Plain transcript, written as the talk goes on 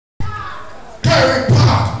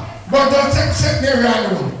set me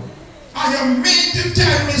alone. And you mean to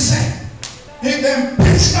tell me, say, if them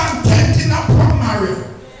pitch and tent in a primary,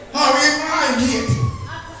 or even Highgate,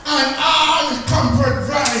 and all Comfort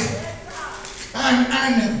Valley,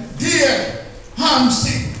 and Deer,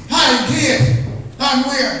 Hampstead, Highgate, and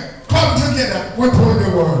where? Come together, we pull the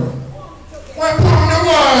world. We pull the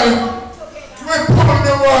world. We pull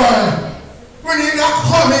the world. We need a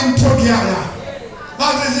coming together.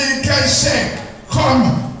 As Ezekiel said, come,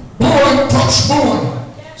 bone touch bone.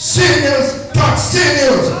 Sinews touch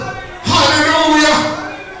sinews. Hallelujah.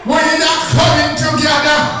 We need a coming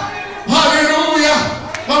together. Hallelujah.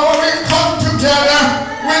 And when we come together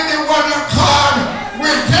with the one accord, we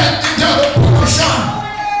get the double portion.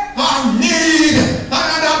 I need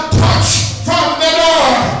another touch from the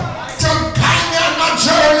Lord to guide me on my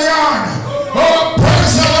journey on. Oh,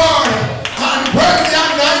 praise the Lord. And when the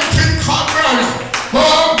anointing comes,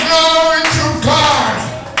 oh, glory to God.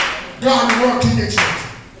 God work in the church.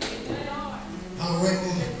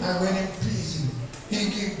 And when it pleases him, he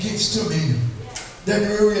gives gifts to me. Then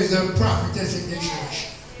we raise a prophetess in the church.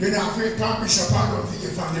 You're not afraid from Bishop, I don't hear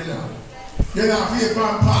from the Lord. You're not afraid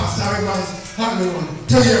from Pastor, alone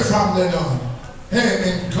to hear from the Lord.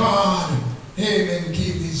 Amen. God, amen,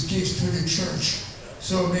 give his gifts to the church.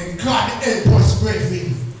 So may God help us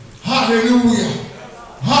greatly. Hallelujah.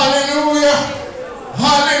 Hallelujah.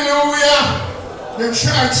 Hallelujah. The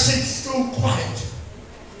church sits too quiet.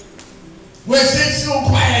 We sit too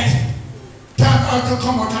quiet. Time out to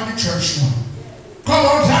come out of the church now. Come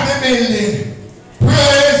out of the building.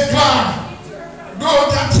 Praise God. Go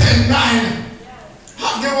to 10-9.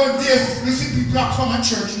 There were days, we see people are coming to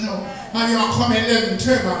church now, and you are coming 11,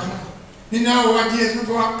 12 o'clock. In our days, we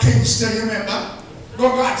go to Kingston, you remember? Go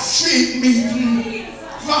got street meeting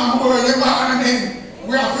from early morning.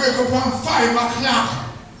 We have to wake up on 5 o'clock.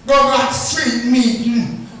 Go got street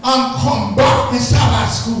meeting and come back to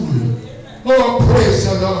Sabbath school. Oh, praise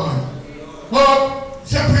the Lord. Oh,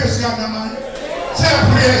 say praise God, man. Say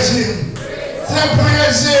praise him. Say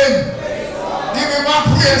praise him. Give him a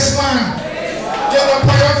praise, man. Get up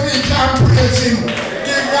on your feet and praise him.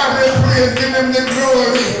 Give God the praise. Give him the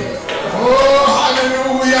glory. Oh,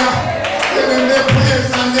 hallelujah. Give him the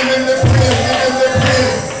praise and give him the praise. Give him the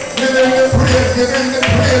praise. Give him the praise. Give him the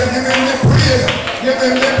praise. Give him the praise. Give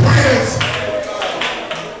him the praise.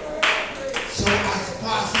 So as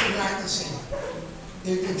Pastor like to say,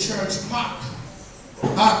 if the church pack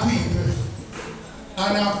our people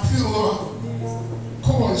and our pure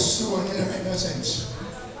cold stone, it doesn't make no sense.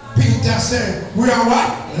 Peter said, we are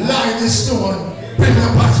what? Lively stone, build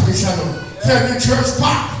up artificial love. Said the church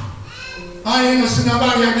pack. I ain't see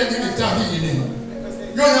nobody get the gift of healing.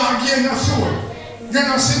 You're not getting a soul. You're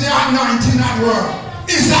not seeing the anointing at work.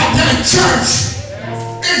 It's a dead church.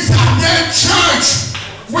 It's a dead church.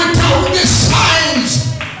 Without the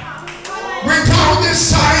signs. Without the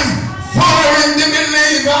signs following the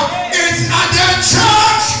believer. It's a dead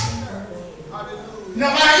church. No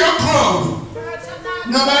matter your crowd.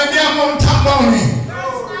 No mind the amount of money.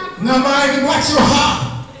 No mind what you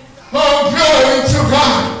have. Oh, glory to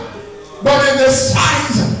God. But if the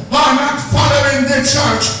signs are not following the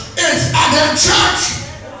church, it's at the church.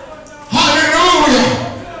 Hallelujah.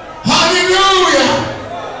 Hallelujah.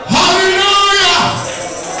 Hallelujah.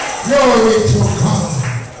 Glory to God.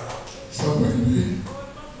 So when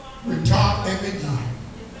we talk every day,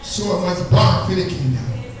 so I was born for the kingdom.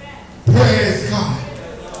 Praise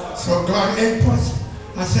God. So God help us.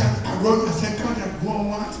 I said, God, I go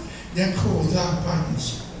want them clothes are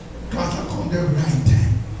vanished. God, I come the right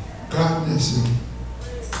time. God bless you.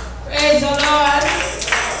 Praise the Lord.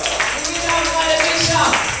 Give it up for the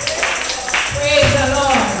bishop. Praise the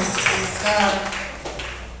Lord.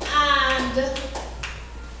 And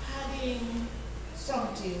adding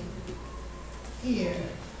something here.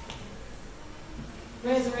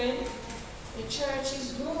 Brethren, the church is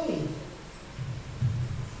growing.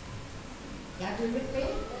 You agree with me?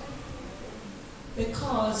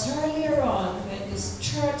 Because earlier on, when this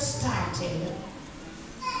church started,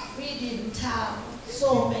 we didn't have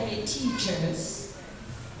so many teachers,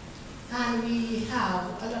 and we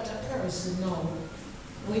have a lot of persons now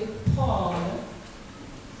with Paul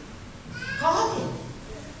calling.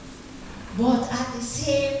 But at the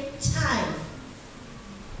same time,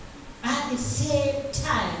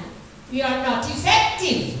 we are not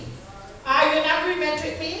effective. Are you in agreement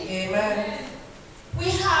with me? Amen. We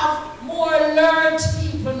have more learned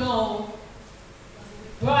people now,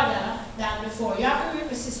 brother, than before. You agree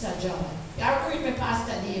with me, Sister John? You agree with me,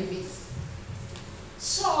 Pastor Davis?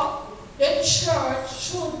 So, the church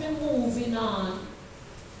should be moving on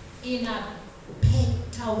in a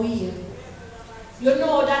better way. You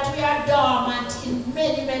know that we are dormant in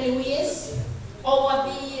many, many ways. Our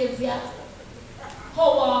behavior,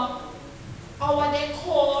 our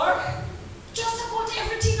decor, just about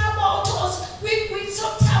everything about us. We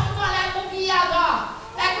sometimes go like we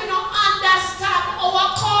don't understand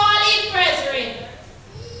our calling, brethren.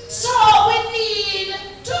 So we need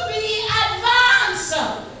to be advanced.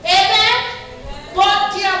 Amen?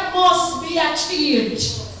 But there must be a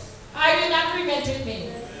change. Are you in agreement with me?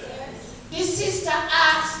 The sister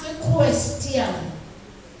asked the question,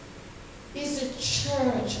 is the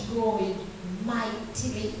church growing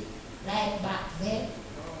mightily like back then?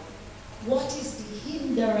 What is the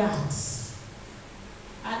hindrance?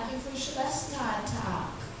 And if we should start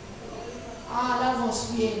talk, all of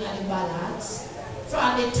us being at the balance,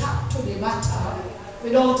 from the top to the bottom,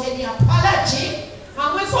 without any apology,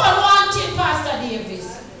 and we follow one thing, Pastor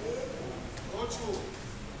Davis.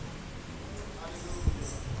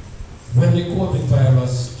 When the COVID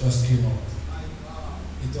virus just came out,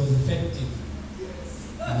 it was effective.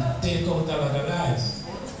 And it take out a lot of lives.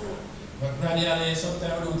 But gradually,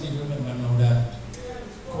 sometimes we don't even remember now that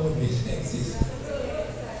COVID exists.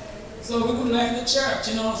 So we could like the church,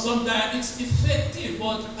 sometimes it's effective,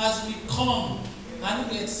 but as we come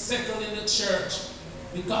and we get settled in the church,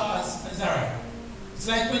 because it's alright. It's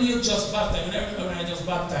like when you just baptized, you never remember when I just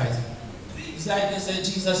baptized. It's like they said,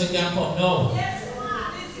 Jesus, you can't come. No.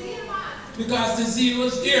 Because the zeal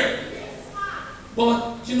was there.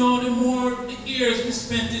 But the more the years we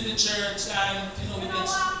spent in the church and we get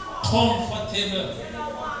comfortable.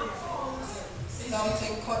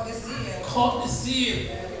 Something cut the zeal. Cut the zeal.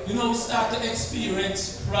 We start to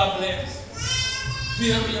experience problems.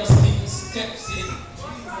 Various things steps in.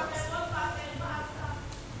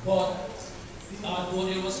 But although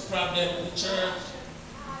there was problem in the church,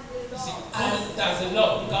 you see, culture has a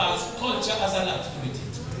lot, because culture has a lot to do with it.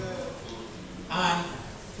 And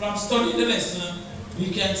from studying the lesson, we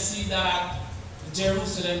can see that the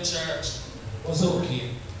Jerusalem church was okay.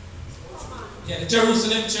 Yeah, the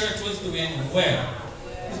Jerusalem church was doing well.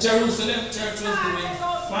 The Jerusalem church was doing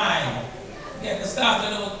fine. Yeah, they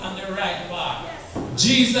started out on the right path.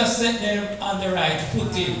 Jesus set them on the right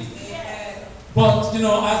footing. But,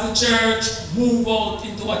 as the church moved out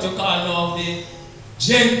into what you call now the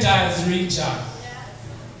Gentiles region,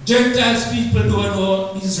 Gentiles people don't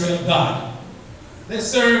know Israel God. They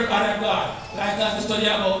serve other God, like as we study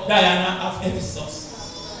about Diana of Ephesus.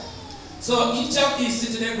 So each of these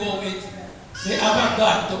cities they go with, they have a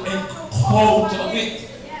God to encounter with.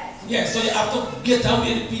 Yeah, so you have to get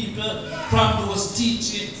away the people from those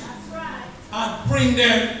teachings and bring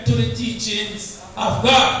them to the teachings of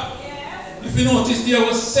God. If you notice, there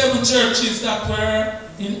were 7 churches that were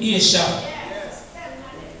in Asia.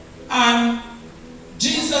 And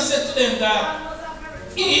Jesus said to them that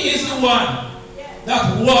He is the one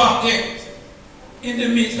that walketh in the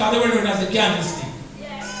midst, because they were known as a candlestick.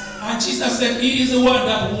 And Jesus said, He is the one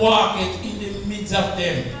that walketh in the midst of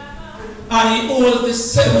them. And He holds the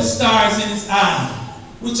 7 stars in His hand,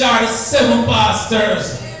 which are the 7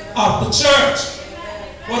 pastors of the church.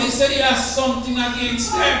 But He said He has something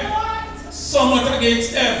against them, somewhat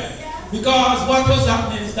against them. Because what was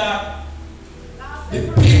happening is that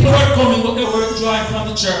the people were coming, but they were drawing from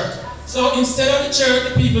the church. So instead of the church,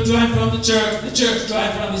 the people drawing from the church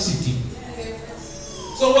drawing from the city.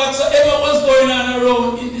 So whatsoever was going on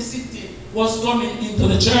around in the city was coming into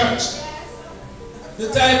the church. The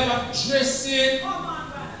type of dressing,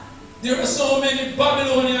 there are so many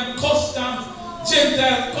Babylonian customs,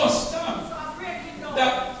 Gentile customs,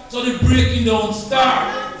 so the breaking down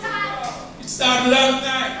started. It started a long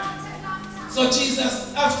time. So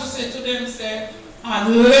Jesus has to say to them,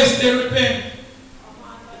 unless they repent,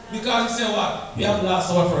 because He said what? We have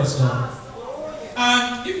lost our first love.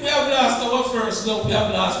 And if we have lost our first love, we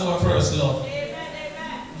have lost our first love.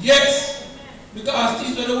 Yes, because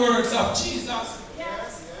these were the words of Jesus.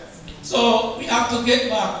 So we have to get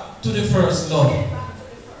back to the first love.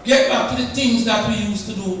 Get back to the things that we used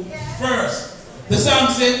to do first. The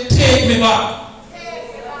song said, take me back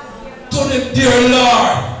to the dear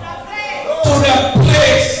Lord, to that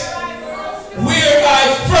place where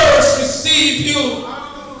I first received you.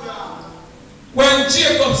 When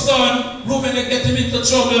Jacob's son, Reuben, they get him into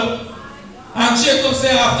trouble, and Jacob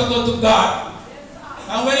said, I have to go to God.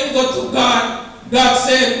 And when he got to God, God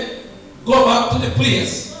said, go back to the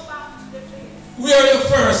place where you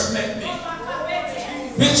first met me,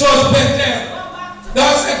 which was Bethel.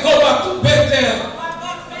 God said, go back to Bethel.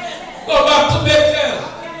 Go back to Bethel.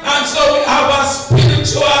 And so we have a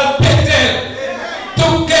spiritual Bethel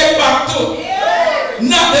to get back to.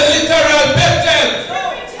 Not the literal Bethel,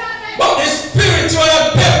 but the spiritual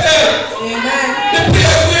Bethel. Amen. The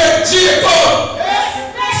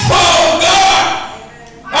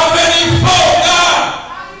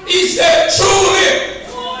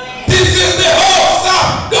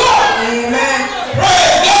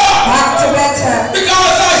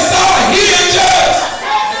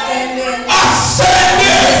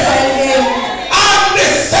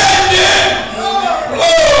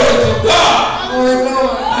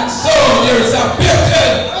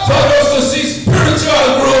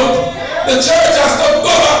The church has to go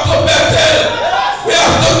back to Bethel. We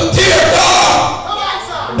have to tear down.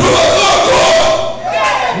 Do us no good.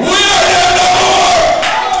 We are there no more.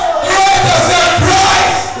 Write us in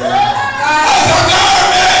Christ as a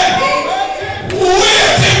garment,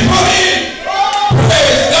 waiting for me.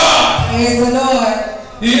 Praise God. Praise the Lord.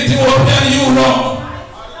 The Ethiopian eunuch,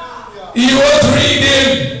 he was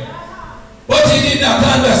reading, but he did not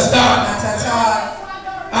understand. Not at all.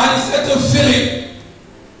 And he said to Philip,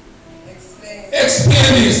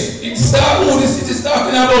 explain this. It's not who this is talking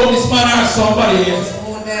about, this man or somebody else.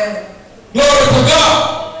 Glory to God.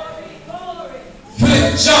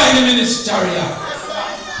 Philip joined him in his chariot.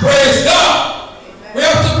 Praise God. We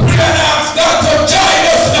have to pray and ask God to join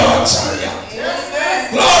us in our chariot.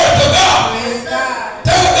 Glory to God.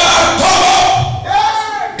 Tell God, come up.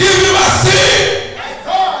 Give him a seat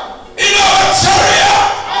in our chariot.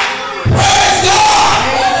 Praise God.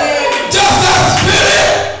 Just as Philip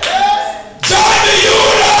joined the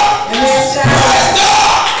eunuch. Praise God.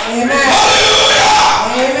 Hallelujah.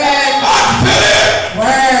 And Philip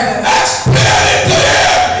explained it to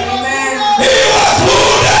him. He was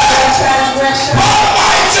wounded for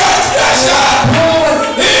my transgression.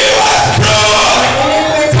 He was bruised for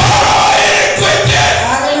our iniquities.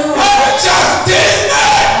 And chastisement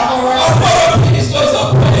of our peace was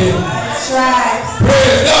upon him.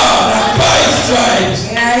 Praise God. And by his stripes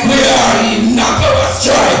we are healed. Not our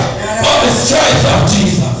stripes, but the stripes of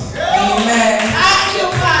Jesus. Thank you,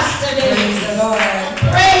 Pastor David.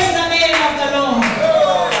 Praise the name of the Lord.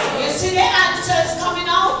 You see the answers coming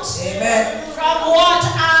out from what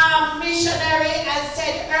our missionary has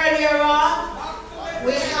said earlier on.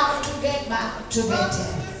 We have to get back to Bethel.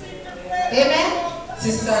 Amen.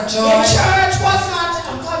 Sister The Joy. church was not,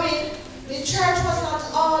 I'm coming, the church was not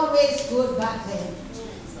always good back then.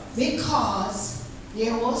 Because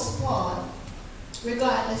there was Paul,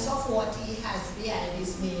 regardless of what he has behind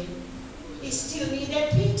his name, he still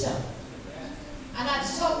needed Peter. And at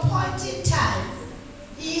some point in time,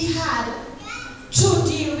 he had to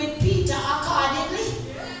deal with Peter accordingly.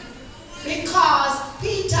 Because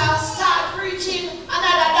Peter started preaching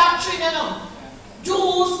another doctrine, you know.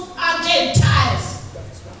 Jews and Gentiles.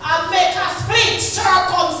 And make a split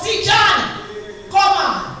circumcision. Come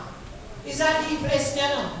on. It's a deep lesson, you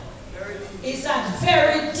know. It's a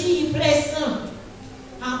very deep lesson.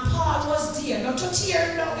 And Paul was there, not to tear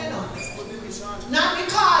him down, you know. Not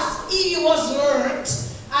because he was learned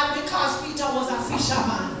and because Peter was a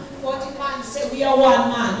fisherman. But the man said, we are one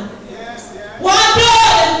man. One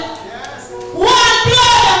blood. One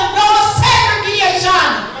blood, no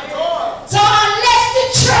segregation. So unless the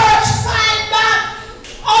church find back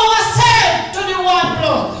ourselves to the one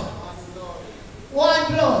blood. One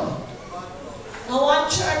blood. Now one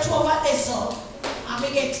church over there, so and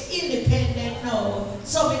we get independent now,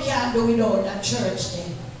 so we can't do without that church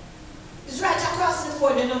there. It's right across the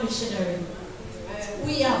board, you know, missionary.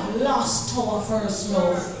 We have lost our first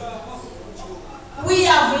love. We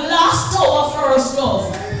have lost our first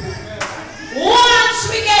love. Once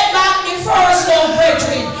we get back the first love,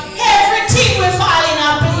 brethren, everything will fall in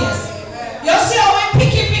our place. You see how we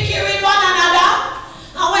picky with one another?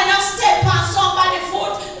 And when you step on somebody's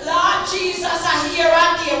foot, Lord Jesus, are here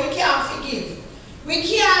and there, we can't forgive. We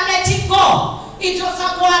can't let it go. It just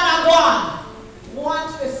a go and a go on.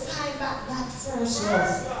 Once we find back that first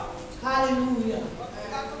love, hallelujah,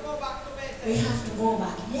 we have to go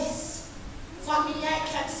back. Yes. For me, I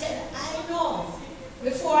can say, I know.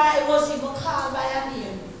 Before I was even called by a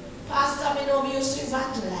name, Pastor, me know me used to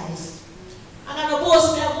evangelize. And I don't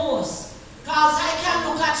boast me a boast. Because I can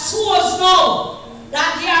look at souls now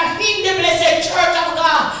that they are in the blessed church of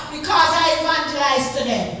God because I evangelized to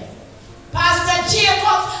them. Pastor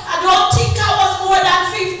Jacob, I don't think I was more than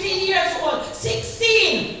 15 years old,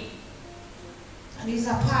 16. And he's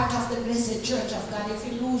a part of the blessed church of God. If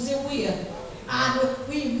he lose a way. And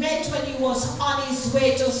we met when he was on his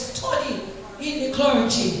way to study in the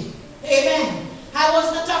clergy. Amen. I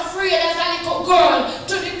was not afraid as a little girl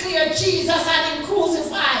to declare Jesus and him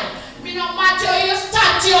crucified. Me no matter your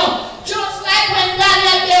statue. Just like when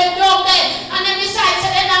Daniel came down there and then decided to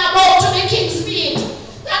then I go to the king's feet.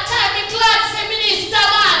 That time me glad for minister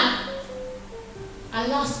man. I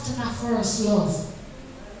lost my first love.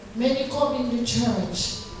 Many come in the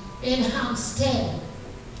church in Hampstead.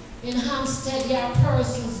 In Hampstead there are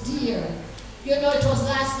persons dear. You know, it was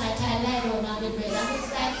last night I lied down on the bed and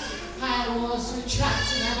it's like I was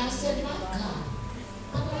retracting and I said, my God,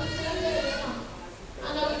 I'm not looking at them, you know.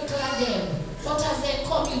 I'm not looking at them. But as they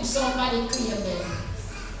come in, somebody clear them.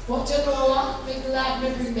 But you know what? Me glad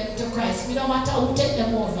me bring them to Christ. Me don't matter who take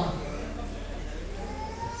them over.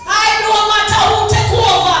 I don't matter who take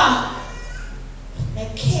over.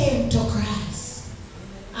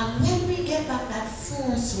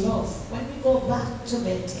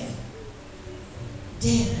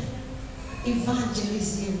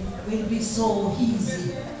 so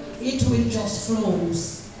easy. It will just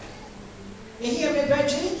flows. You hear me,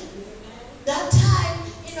 brethren? That time,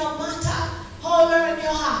 it no matter how learned you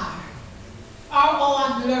are or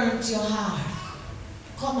how unlearned you are.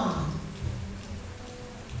 Come on.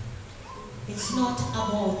 It's not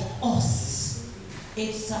about us.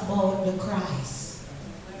 It's about the Christ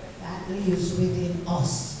that lives within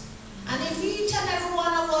us. And if each and every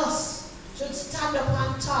one of us should stand up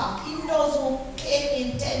and talk, even those who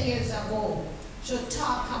came in 10 years ago, should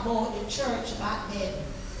talk about the church back then.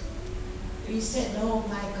 We said, oh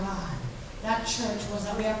my God, that church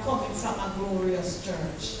we are coming from a glorious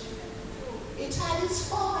church. It had its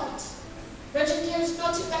fault. Brethren, there is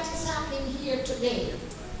nothing that is happening here today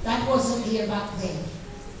that wasn't there back then.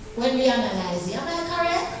 When we analyze it, am I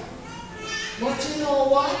correct? But you know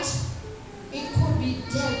what? It could be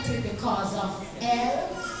dealt with because of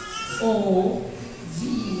L-O-V-E.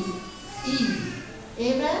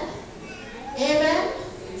 Amen? Amen?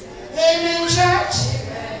 Amen, church?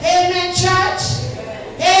 Amen, church?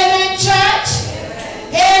 Amen, church?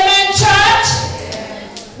 Amen, church?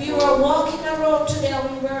 We were walking around today,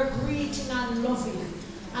 we were greeting and loving.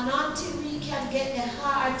 And until we can get the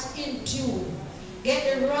heart in tune, get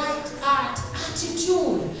the right heart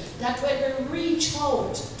attitude, that when we reach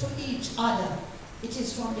out to each other, it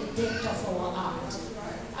is from the depth of our heart.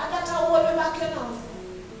 And that I hold me back, you know.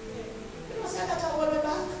 You know, say that I hold me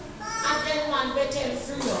back. And then man, better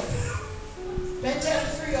free up. Better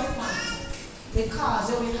free up, man.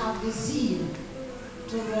 Because we have the zeal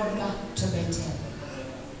to run back to Bethel.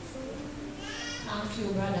 Thank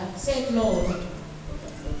you, brother. Say, Lord,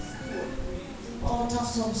 out of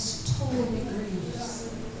some stony graves,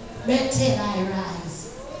 Bethel I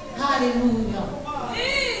rise. Hallelujah.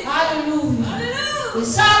 Hallelujah. The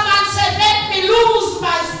psalmist said, let me lose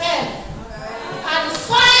myself and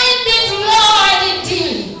find it, Lord, in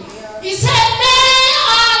thee. He said, may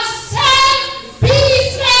our self be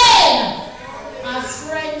slain. Our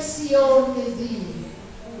friends see only thee.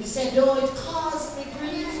 He said, though it cause me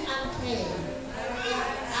grief and pain,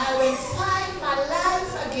 I will find my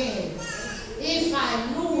life again if I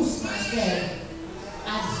lose myself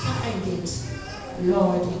and find it,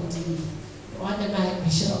 Lord, indeed. On the night,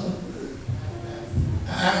 Bishop.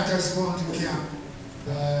 I just want to get a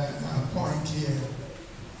point here.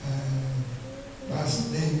 Pastor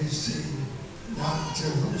David said that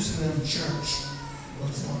Jerusalem church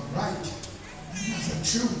was not right. That's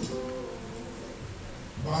the truth.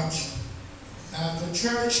 But as the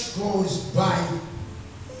church goes by,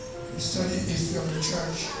 you study the history of the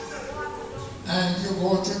church, and you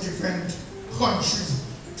go to different countries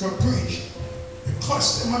to preach, the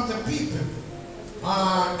custom of the people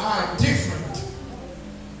are different.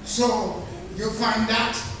 So you find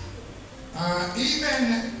that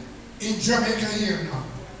even in Jamaica here now,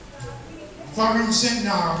 for instance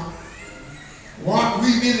now, what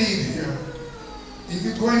we believe here, if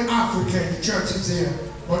you go in Africa, the church is there,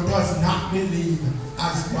 but does not believe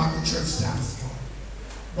as what the church stands for.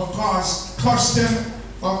 Because custom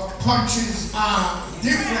of countries are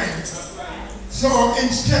different. So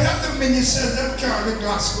instead of the ministers that carry the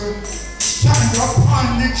gospel, stand up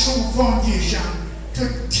on the true foundation to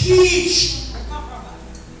teach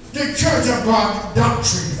the Church of God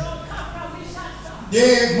doctrine.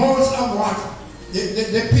 They, most of what,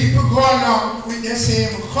 the people go along with the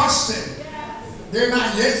same custom. They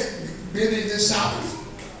might yet believe the Sabbath.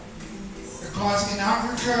 Because in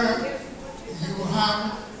Africa, you have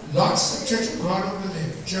lots of Church of God over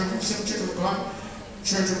there. Jerusalem Church of God,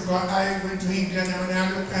 Church of God. I went to England and when I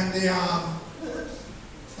look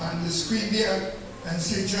on the screen there and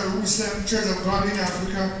say Jerusalem Church of God in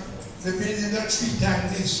Africa, the building are 3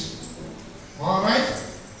 times this. Alright?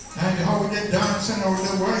 And how they dance and how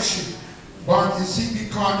they worship. But you see,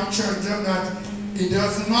 because the church does not, it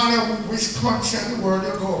doesn't matter which country of the world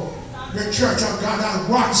you go. The Church of God has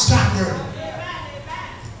one standard.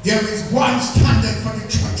 There is one standard for the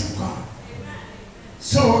Church of God.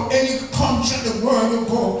 So any country of the world you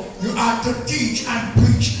go, you have to teach and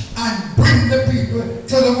preach and bring the people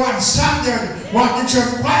to the one standard what the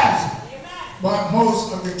church requires. But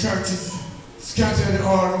most of the churches scattered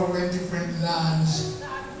all over in different lands,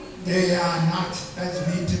 they are not as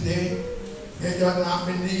we today. They do not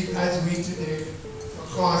believe as we today.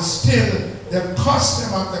 Because still the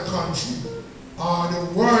custom of the country or the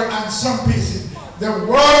world, and some places the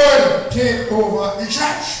world take over the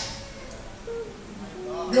church.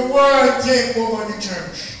 The world take over the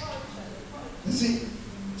church. You see?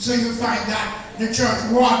 So you find that the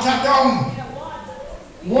church watered down.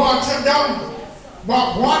 Watered down.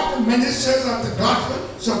 But what the ministers of the gospel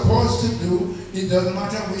supposed to do, it doesn't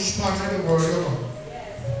matter which part of the world you go.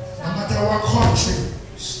 no matter what country,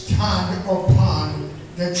 stand upon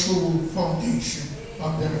the true foundation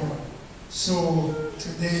of the Lord. So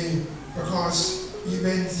today, because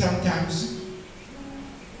even sometimes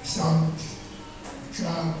some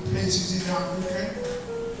places in Africa,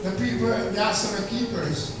 the people, they are some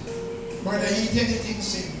keepers, but they eat anything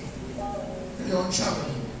sing. They don't travel.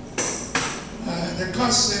 The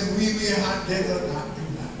custom we had, they do not do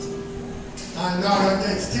that. And Lord,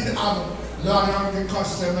 they still have a lot of the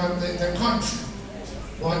custom of the country,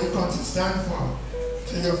 what the country stand for.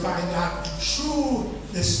 So you find that true,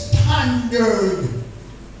 the standard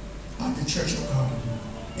of the Church of God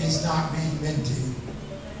is not being maintained.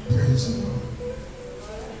 Praise the Lord.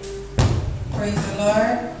 Praise the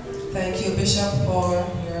Lord. Thank you, Bishop, for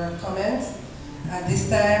your comments. At this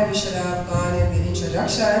time, we should have gone in the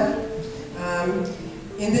introduction.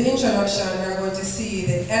 In the introduction, we're going to see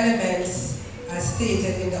the elements as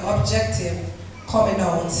stated in the objective coming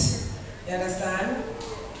out. You understand?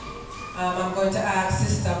 I'm going to ask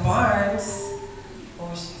Sister Barnes.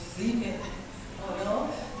 Oh, she's sleeping. Oh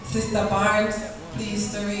no. Sister Barnes,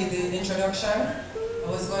 please to read the introduction. I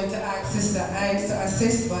was going to ask Sister Hines to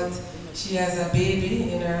assist, but she has a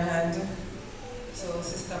baby in her hand. So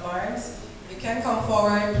Sister Barnes, you can come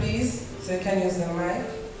forward, please, so you can use the mic.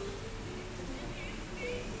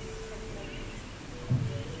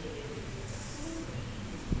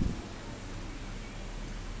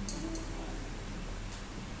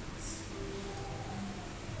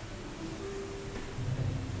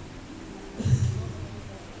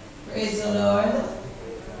 Praise the Lord.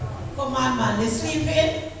 Come on, man, they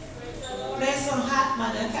sleeping? Play some hot,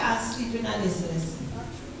 man, they can't sleep in this place.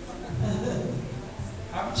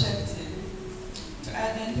 Objective: to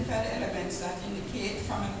identify the elements that indicate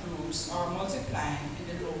family groups are multiplying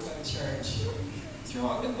in the local church.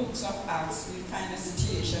 Throughout the books of Acts, we find a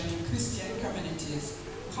situation in Christian communities,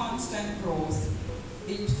 constant growth.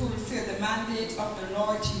 It fulfilled the mandate of the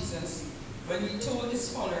Lord Jesus when he told his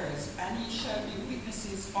followers, "And ye shall be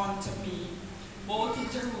witnesses unto me, both in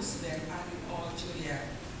Jerusalem and in all Judea,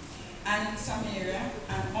 and in Samaria,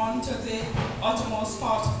 and unto the uttermost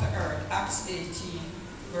part of the earth."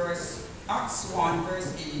 Acts 1,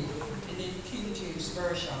 verse 8, in the King James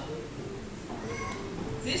Version.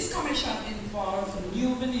 This commission involved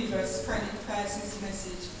new believers spreading Christ's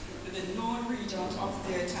message to the known regions of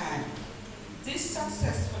their time. This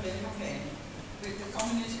successfully happened with the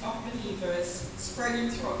community of believers spreading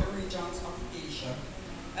throughout the regions of Asia.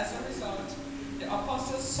 As a result, the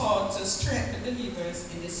apostles sought to strengthen believers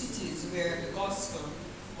in the cities where the gospel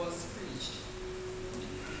was preached.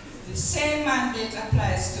 The same mandate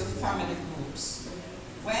applies to family groups.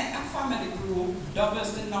 When a family group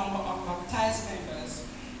doubles the number of baptized members,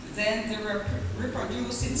 then the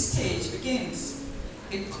reproducing stage begins.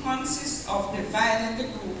 It consists of dividing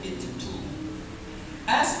the group into two,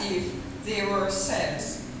 as if they were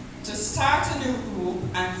cells, to start a new group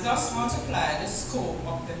and thus multiply the scope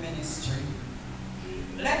of the ministry.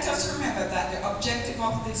 Let us remember that the objective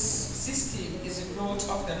of this system is the growth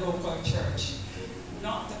of the local church,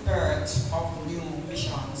 not the birth of new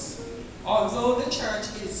missions. Although the church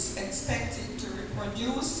is expected to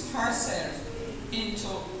reproduce herself into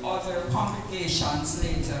other congregations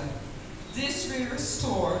later, this will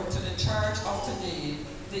restore to the church of today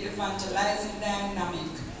the evangelizing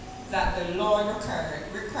dynamic that the Lord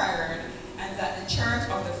required and that the church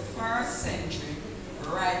of the first century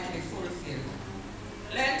rightly fulfilled.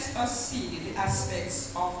 Let us see the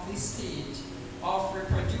aspects of this stage of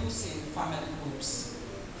reproducing family groups.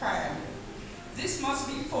 Prayer. This must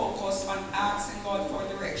be focused on asking God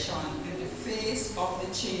for direction in the face of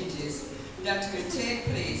the changes that will take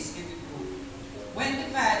place in the group. When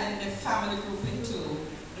dividing the family group in two,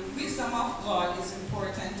 the wisdom of God is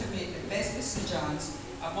important to make the best decisions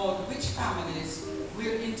about which families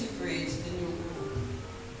will integrate the new group.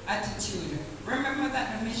 Attitude. Remember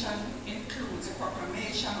that the mission includes a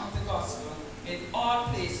proclamation of the gospel in all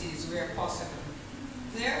places where possible.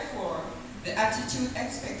 Therefore, the attitude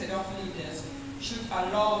expected of leaders should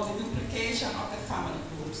allow the duplication of the family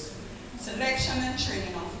groups, selection and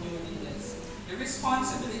training of new leaders. The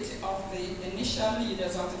responsibility of the initial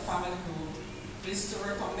leaders of the family group is to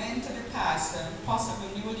recommend to the pastor possible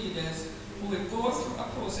new leaders who will go through a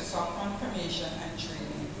process of confirmation and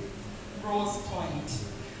training. Growth point.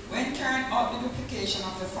 When carrying out the duplication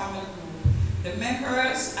of the family group, the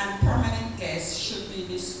members and permanent guests should be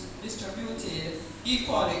distributed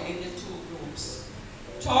equally in the two groups.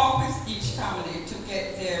 Talk with each family to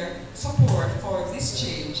get their support for this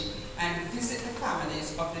change and visit the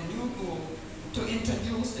families of the new group to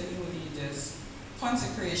introduce the new leaders.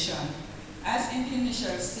 Consecration. As in the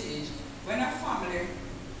initial stage, when a family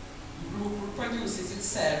group reproduces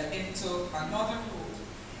itself into another group,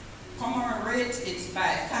 commemorate it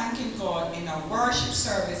by thanking God in a worship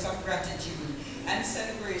service of gratitude and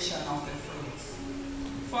celebration of the fruits.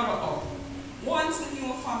 Follow up. Once the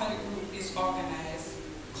new family group is organized,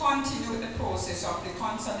 continue with the process of the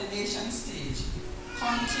consolidation stage.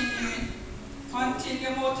 Continue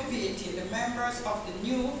motivating the members of the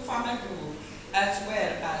new family group as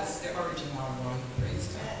well as the original one. Praise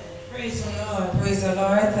God. Praise the Lord. Praise the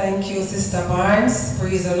Lord. Thank you, Sister Barnes.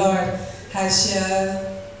 Praise the Lord. Has she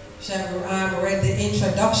read the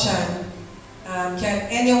introduction? Can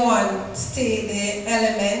anyone state the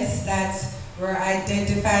elements that were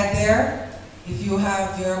identified there? If you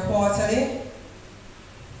have your quarterly,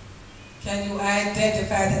 can you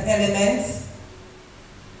identify the elements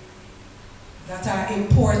that are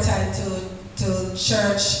important to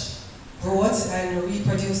church growth and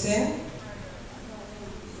reproducing?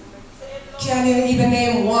 Can you even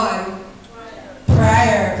name one?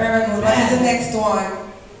 Prayer, very good. What is the next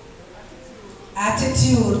one?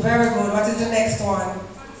 Attitude, very good. What is the next one?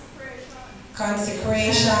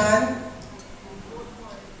 Consecration.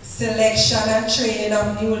 Selection and training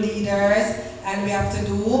of new leaders, and we have to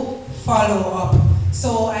do follow-up.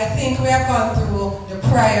 So I think we have gone through the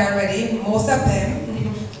prayer already, most of them,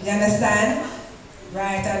 you understand?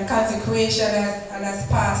 Right, and consecration, as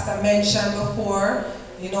Pastor mentioned before,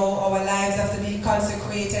 you know, our lives have to be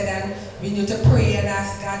consecrated, and we need to pray and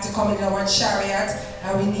ask God to come in our chariot,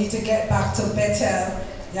 and we need to get back to Bethel.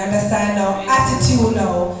 You understand now? Attitude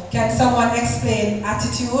now. Can someone explain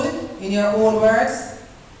attitude in your own words?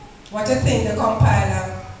 What do you think the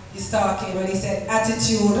compiler is talking when he said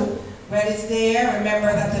attitude? Well, it's there.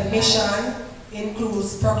 Remember that the mission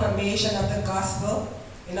includes proclamation of the gospel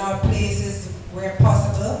in all places where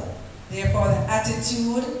possible. Therefore, the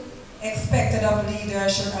attitude expected of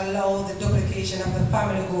leaders should allow the duplication of the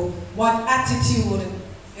family group. What attitude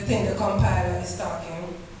you think the compiler is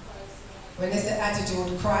talking? When it's the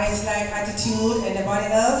attitude, Christ-like attitude.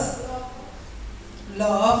 Anybody else?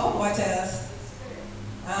 Love. What else?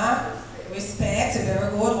 Respect, very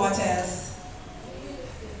good. What else?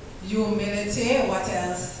 Humility, what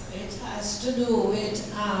else? It has to do with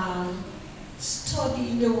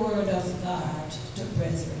studying the word of God to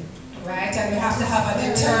brethren. Right, and we have to have a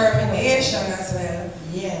determination as well.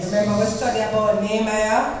 Yes. Remember we studied about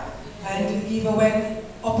Nehemiah, and even when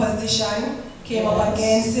opposition came up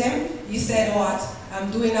against him, he said what? I'm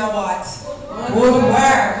doing a what? Good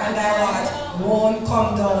work, and I what? Won't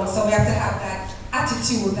come down. So we have to have that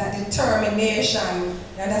attitude, that determination,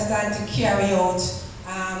 you understand, to carry out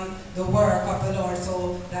the work of the Lord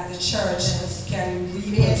so that the church can Be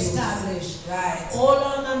reproduce. established. Right. All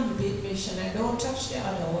on a big mission. I don't touch the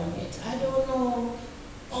other one yet. I don't know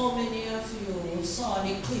how many of you saw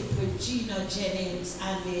the clip with Gina Jennings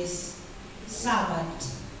and this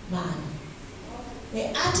Sabbath man.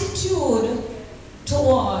 The attitude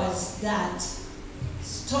towards that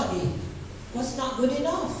study was not good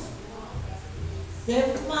enough.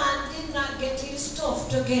 The man did not get his stuff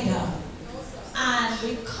together. And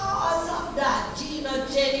because of that, Gina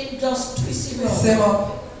Jennings just twisted him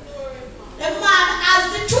up. The man has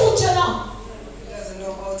the truth, you know. He doesn't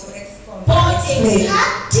know how to explain. But his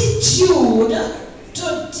attitude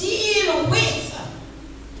to deal with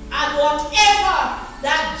and whatever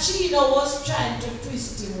that Gina was trying to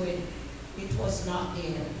twist him with, it was not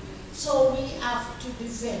there. So we have to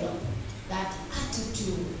develop that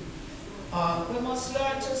attitude. We must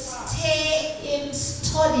learn to stay in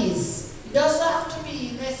studies. It doesn't have to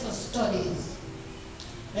be lesson studies.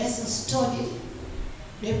 Let's study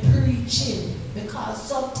the preaching, because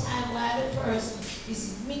sometimes while the person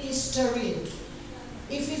is ministering,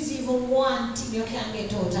 if it's even one thing you can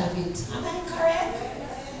get out of it. Am I correct?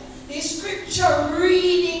 The scripture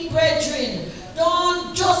reading, brethren,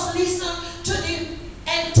 don't just listen to the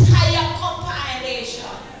entire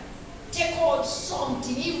compilation. Take out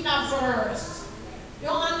something, even a verse. You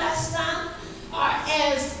understand? Or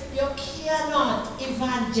else you cannot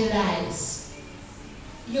evangelize.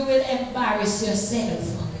 You will embarrass yourself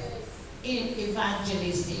in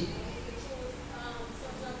evangelism.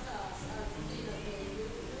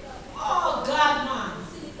 Oh God, man.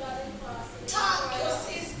 Thank you,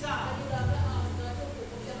 sister.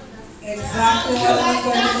 Exactly what I was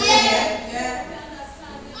going to say. Yeah.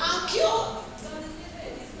 Thank you.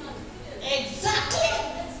 Exactly.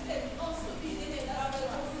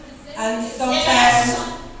 And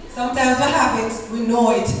sometimes we have it, we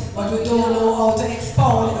know it, but we don't know how to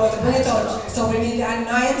expound it, how to bring it out. So we need the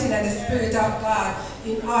anointing and the Spirit of God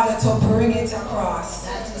in order to bring it across.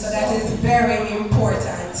 So that is very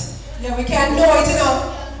important. Yeah, we can know it, you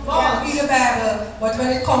know. can read the Bible, but when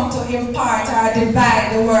it comes to impart or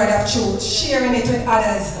divide the word of truth, sharing it with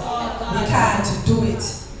others, we can't do it.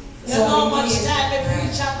 You know how much time I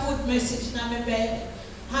preach a good message in my bed?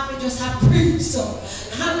 How me just have preached so?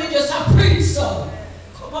 How me just have preached so?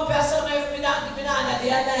 Come up here, son, if me not that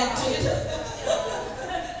day, I like to it.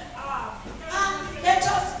 And let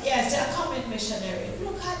us, yes, they're coming missionary.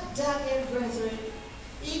 Look at Daniel, brethren.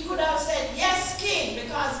 He could have said, yes, king,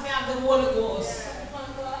 because me have the Holy Ghost.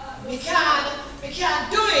 We can't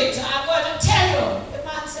do it. I'm going to tell you. The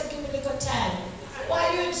man said, give me a little time. Why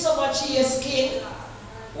are you in so much yes, king?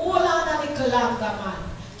 Hold on a little longer, man.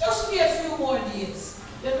 Just wait a few more days.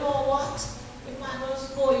 You know what? The man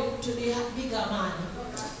was going to the bigger man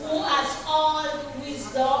who has all the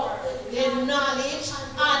wisdom, the knowledge,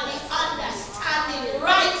 and the understanding,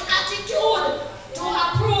 right attitude to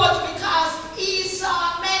approach, because he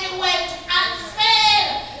saw many went and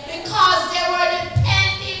failed because they were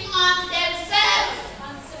depending on themselves.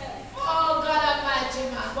 Oh, God Almighty,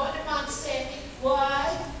 man. But the man said,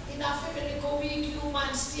 why? In a family weak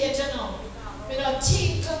human state, you know. We don't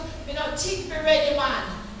think be ready, man.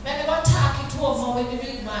 Let me go talk it over with the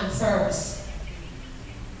big man first.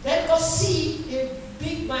 Let me go see the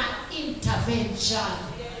big man intervention.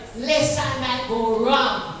 Lest I might go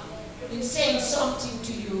wrong in saying something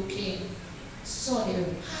to you, king. So the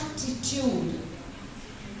attitude,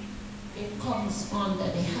 it comes under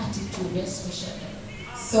the attitude, especially.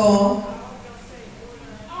 So,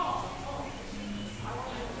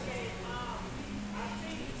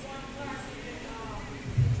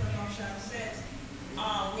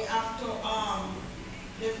 we have to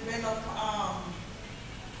develop,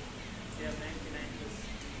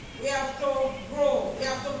 we have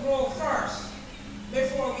to grow first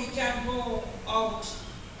before we can go out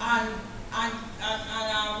and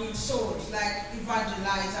win souls, like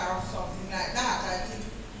evangelize or something like that. I think,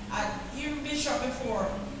 even Bishop before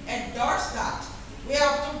endorsed that. We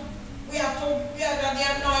have to build on the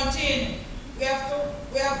anointing. We have to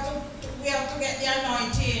get the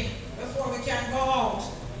anointing before we can go out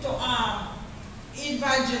to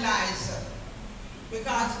evangelize.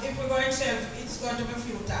 Because if we go ourselves, it's going to be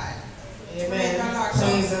futile. Amen.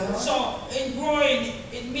 So in growing,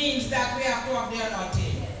 it means that we have to have the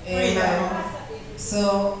anointing. Amen.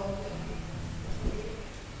 So,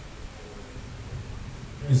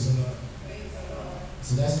 praise the Lord.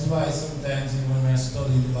 So that is why sometimes when we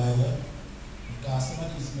study the Bible, because some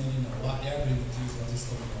of these men, you know, what they are doing is what is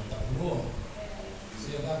coming out of Rome. So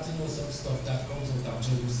you got to know some stuff that comes out of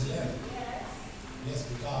Jerusalem. Yes,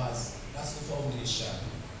 because that's the foundation.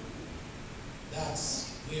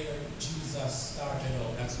 That's where Jesus started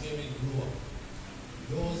out. That's where he grew up.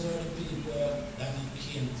 Those are the people that he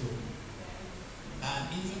came to. And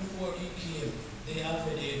even before he came, they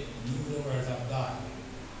already knew the words of God.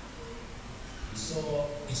 So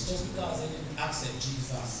it's just because they didn't accept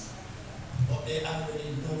Jesus, but they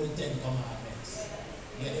already know the 10 Commandments.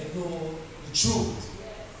 Yeah, they know the truth.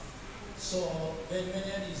 So when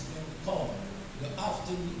many of these men come, you have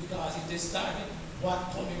to, because if they started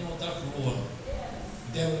what coming out of Rome,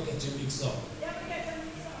 they will get you mixed up.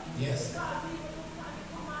 Yes.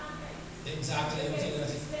 Exactly.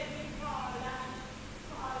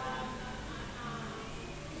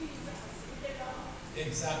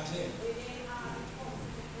 Exactly.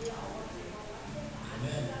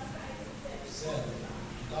 Amen. So,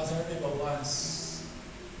 because I remember once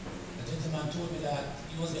a gentleman told me that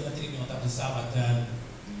he was going to take me out of the Sabbath and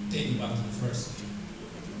take me back to the first week.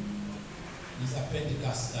 He's a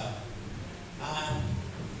Pentecostal. And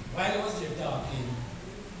while he was there talking,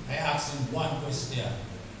 I asked him one question.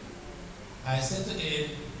 I said to him,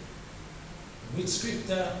 which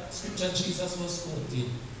scripture Jesus was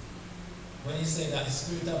quoting when he said that the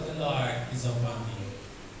Spirit of the Lord is upon me.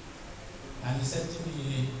 And he said to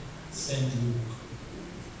me, St. Luke.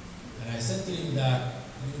 And I said to him that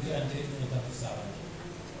you can take note of the Sabbath.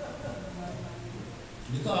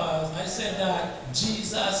 Because I said that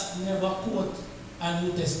Jesus never quote a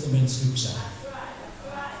New Testament scripture.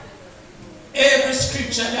 Every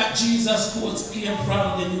scripture that Jesus quotes came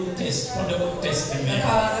from the New Testament, from the Old Testament.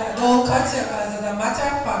 Because don't cut you, because as a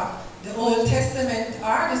matter of fact, the Old Testament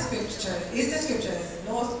are the scripture, is the scriptures.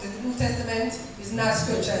 No, the New Testament is not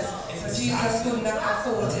scriptures. So Jesus could not have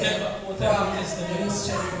quoted from the New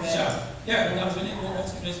Testament. Yeah, because when you go back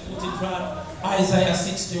to this quoted from Isaiah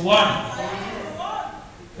 61.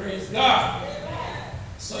 Praise God.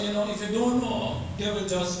 So you know, if you don't know, they will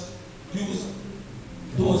just use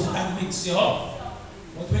those and mix you up.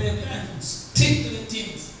 But when you can stick to the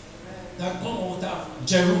things that come out of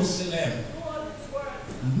Jerusalem,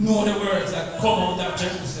 know the words that come out of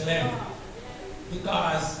Jerusalem,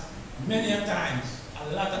 Because many a times,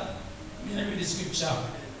 a lot of, when I read the scripture,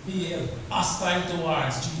 behave hostile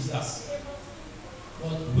towards Jesus.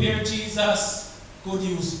 But where Jesus could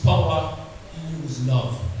use power, he used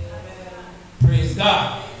love. Praise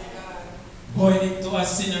God. Going into a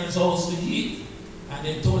sinner's house to eat, and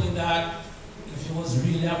they told him that if he was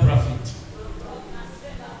really a prophet,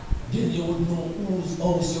 then you would know whose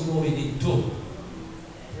house you're going into.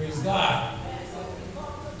 Praise God.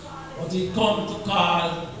 But he come to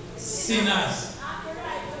call sinners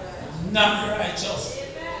not righteous.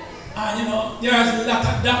 And you know, there's a lot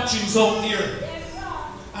of doctrines out there.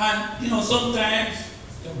 And you know, sometimes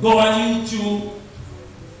you go on YouTube,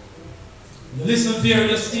 you listen to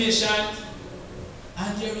various stations,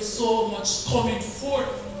 and there is so much coming forth.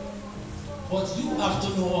 But you have to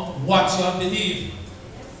know what you believe.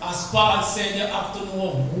 As Paul said, you have to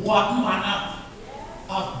know what manner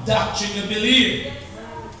of doctrine you believe.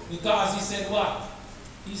 Because he said what?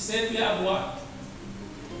 He said we have what?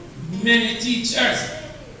 Many teachers.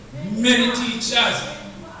 Many teachers.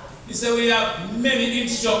 He said we have many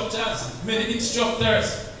instructors. Many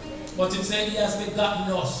instructors. But he said he has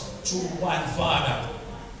begotten us through one Father.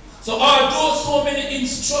 So although so many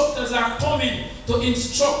instructors are coming to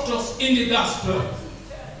instruct us in the gospel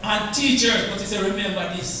and teachers, but he said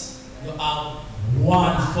remember this, you have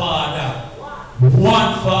one Father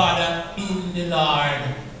in the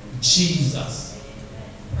Lord Jesus.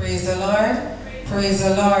 Praise the Lord. Praise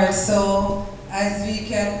the Lord. So as we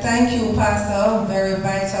can, thank you, Pastor, very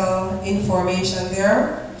vital information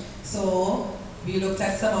there. So we looked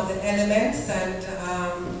at some of the elements, and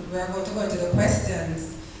we're going to go into the questions.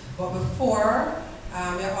 But before,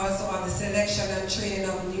 we also have the selection and training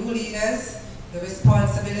of new leaders. The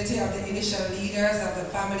responsibility of the initial leaders of the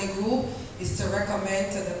family group is to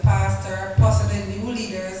recommend to the pastor possible new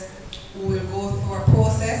leaders who will go through a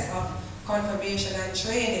process of confirmation and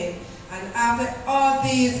training. And after all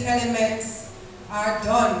these elements are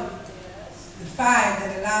done, the 5,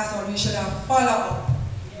 and the last one, we should have follow-up.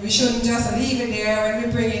 We shouldn't just leave it there when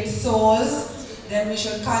we bring in souls. Then we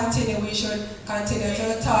should continue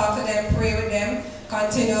to talk to them, pray with them,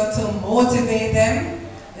 continue to motivate them.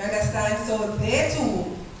 You understand? So they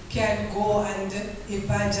too can go and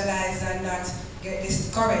evangelize and not get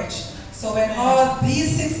discouraged. So when all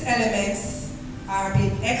these 6 elements are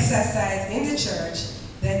being exercised in the church,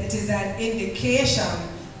 then it is an indication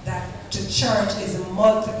that the church is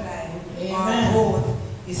multiplying. Amen. Or growth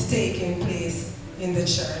is taking place in the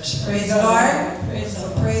church. Praise the Lord. Praise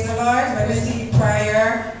the Lord. When we see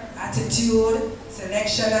prayer, attitude,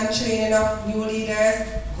 selection and training of new leaders,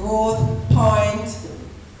 growth, point,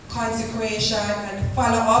 consecration, and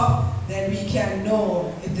follow-up, then we can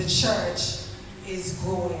know if the church is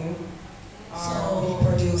growing or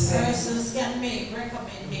reproducing. Persons can make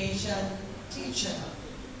recommendation, teacher.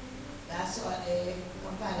 That's what the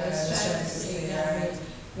compiler is trying to say. Right.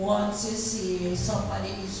 Once you see somebody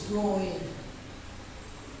is growing,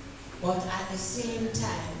 but at the same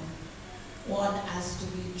time, one has to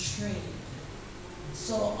be trained.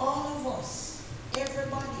 So all of us,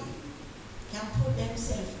 everybody, can put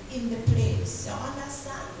themselves in the place. You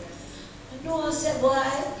understand? And no one said, boy,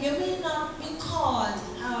 you may not be called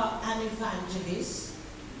an evangelist,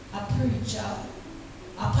 a preacher,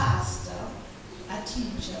 a pastor, a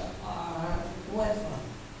teacher, or whoever.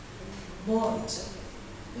 But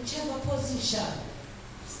whichever position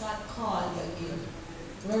God called you in,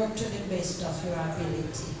 work to the best of your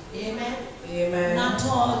ability. Amen? Amen. Not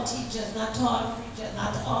all teachers, not all preachers,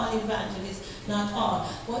 not all evangelists, not all.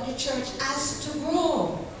 But the church has to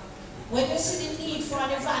grow. When you see the need for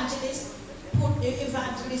an evangelist, put the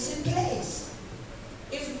evangelist in place.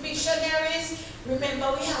 If missionaries,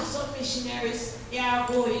 remember we have some missionaries, they are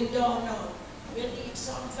going down now. We need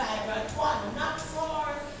some vibrant one, not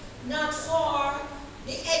for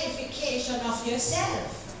the edification of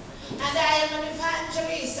yourself. And I am an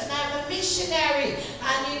evangelist and I'm a missionary,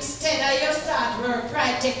 and instead you start work,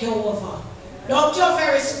 pride take you over. Don't your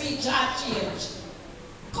very speech change.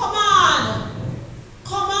 Come on.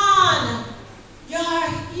 Come on. You are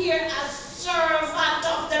here as servant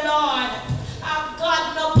of the Lord. And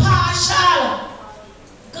God no partial.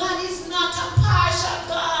 God is not a partial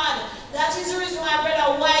God. That is the reason why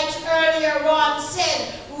Brother White earlier on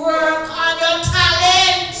said, work on your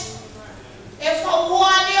talent. If for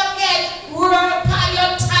one you get, work on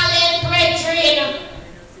your talent, brethren.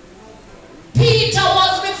 Peter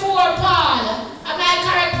was before Paul. Am I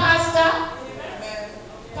correct, Pastor? Amen.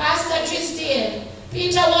 Pastor Tristan.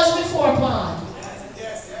 Peter was before Paul.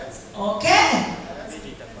 Yes, yes. Okay.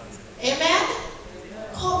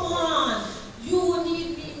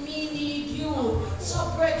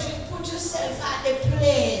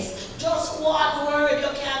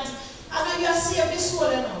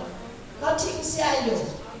 things say you.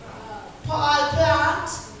 Paul plant,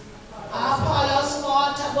 Apollos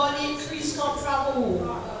water, but the increase come from who?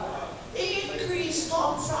 The increase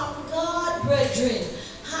come from God, brethren.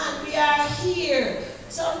 And we are here.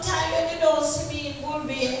 Sometimes when you don't see me in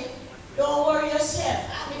Bulbi, don't worry yourself.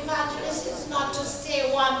 An evangelist is not to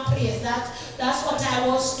stay one place. That's what I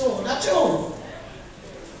was told. Not true.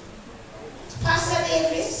 Pastor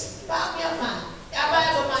Davis, back your man. Your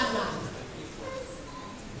Bible man.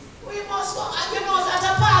 We must go. And you know that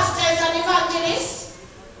a pastor is an evangelist?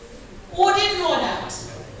 Who didn't know that?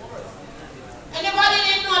 Anybody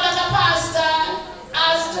didn't know that a pastor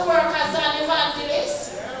has to work as an evangelist?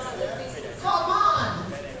 Come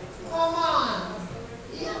on. Come on.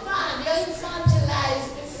 Yeah, man, you evangelize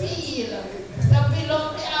the field. The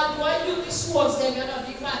beloved, they are going to be swords, them, you know,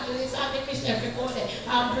 the evangelists and the missionary go there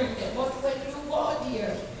and bring them. But when you go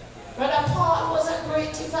there, Brother Paul was a great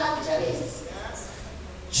evangelist.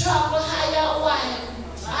 Travel higher, wide,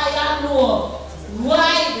 higher, low,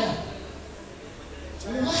 wide.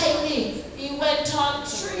 Widely. He went on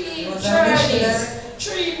 3 journeys.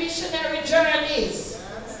 3 missionary journeys.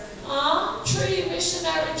 3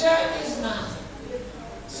 missionary journeys, man.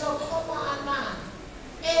 So come on, man.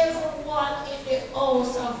 Everyone in the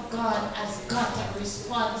house of God has got a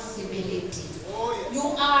responsibility.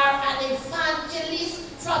 You are an evangelist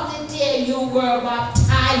from the day you were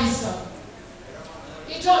baptized.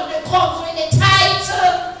 It only comes with a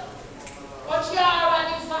title. But you are an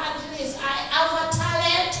evangelist. I have a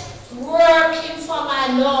talent working for my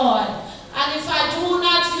Lord. And if I do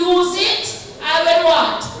not use it, I will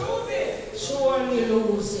what? Lose it. Surely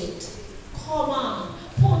lose it. Come on.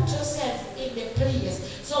 Put yourself in the place.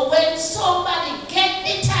 So when somebody get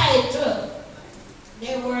the title,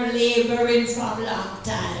 they were laboring from a long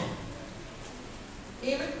time.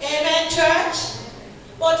 Amen, church?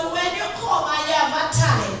 But when you come and you have a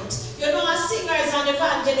talent, you know a singer is an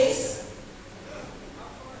evangelist.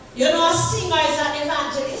 You know a singer is an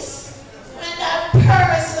evangelist. When that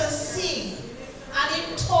person sing and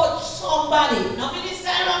it touch somebody, no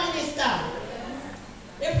minister, no minister.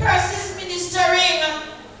 The person is ministering.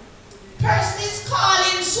 Person is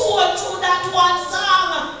calling soul through that one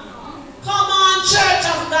song. Come on, church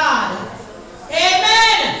of God.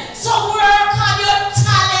 Amen. So work on your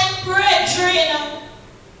talent, brethren.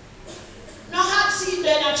 No hard seed in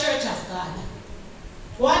a church of God.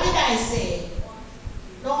 What did I say?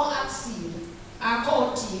 No hard seed. Our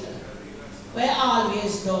county. We're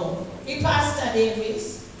always known. The Pastor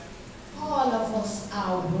Davis, all of us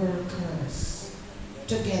are workers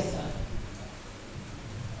together.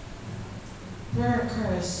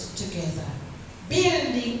 Workers together.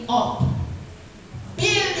 Building up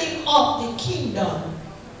the kingdom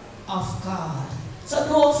of God. So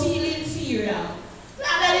don't feel inferior.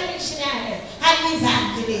 Not a missionary, an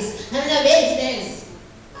evangelist, and a business.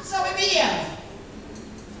 That's how we behave.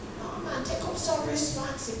 No, man, take up some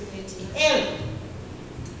responsibility. Help.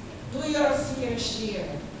 Do your fair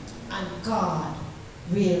share, and God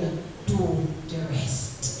will do the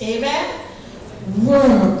rest. Amen?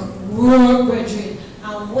 Work, brethren.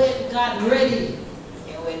 And when God ready,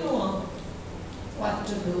 He will know what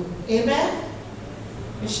to do. Amen?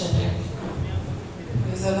 Missionary.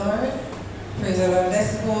 Praise the Lord. Praise the Lord.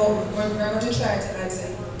 Let's go. We're going to try to answer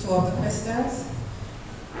 2 of the questions.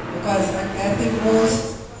 Because I think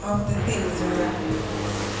most of the things were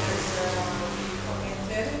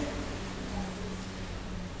answered.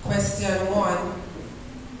 Question 1.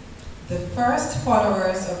 The first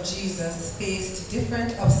followers of Jesus faced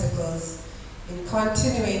different obstacles in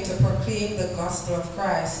continuing to proclaim the gospel of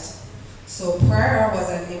Christ. So prayer was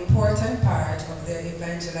an important part of their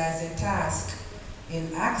evangelizing task.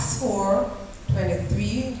 In Acts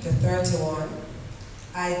 4:23 to 31,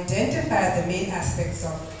 identify the main aspects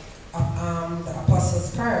of the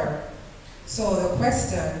apostles' prayer. So the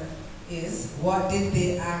question is, what did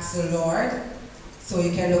they ask the Lord? So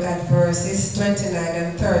you can look at verses 29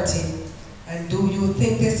 and 30. And do you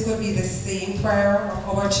think this could be the same prayer of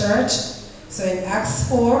our church? So in Acts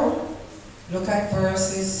 4, look at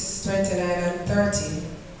verses 29 and 30.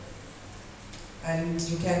 And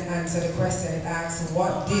you can answer the question. It asks,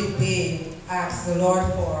 what did they ask the Lord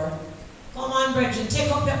for? Come on, brethren,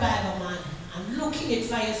 take up your Bible, man, and look at it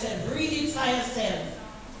for yourself. Read it for yourself.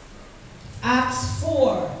 Acts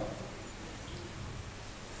 4.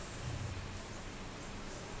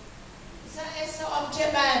 It's up to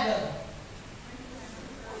your Bible.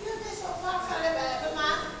 Oh, you're so far from the Bible,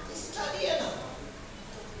 man. Study, you know.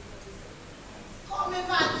 Come,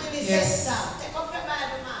 evangelist, yes. Take up your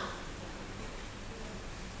Bible, man.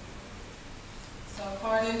 So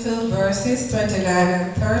according to verses 29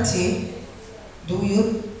 and 30, do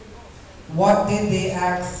you what did they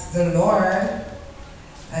ask the Lord?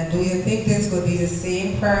 And do you think this could be the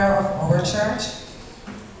same prayer of our church?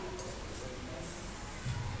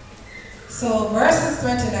 So verses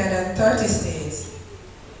 29 and 30 states,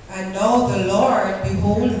 "And now the Lord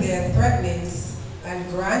behold their threatenings, and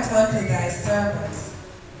grant unto thy servants,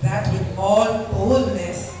 that with all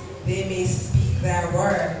boldness they may speak thy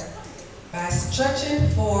word, by stretching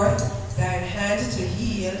forth thine hand to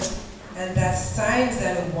heal, and that signs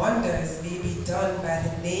and wonders may be done by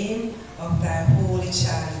the name of thy holy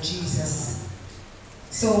child Jesus."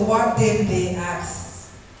 So what did they ask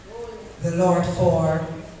the Lord for?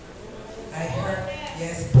 I heard,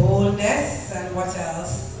 yes, boldness, and what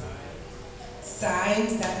else?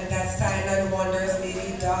 Signs, that sign and wonders may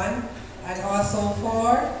be done, and also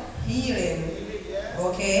for healing.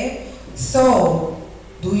 Okay? So,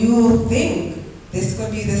 do you think this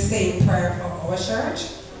could be the same prayer for our church?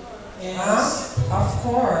 Yes. Of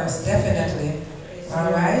course, definitely.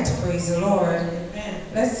 All right, praise the Lord. Amen.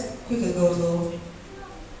 Let's quickly go to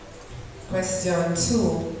question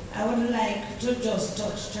 2. I would like to just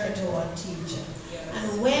touch 31, teacher.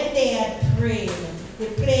 And when they had prayed, the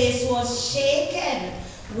place was shaken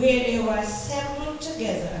where they were assembled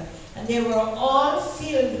together, and they were all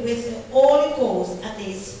filled with the Holy Ghost, and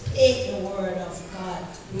they spake the word of God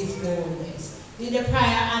with boldness. Did the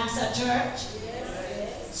prayer answer, church?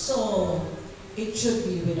 Yes. So it should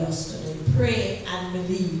be with us today. Pray and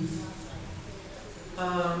believe.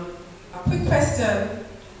 A quick question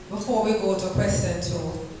before we go to question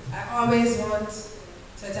 2. I always want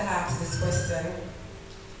to ask this question.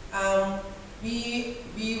 We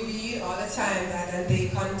read all the time that and they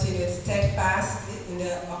continued steadfast in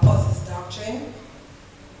the apostles' doctrine,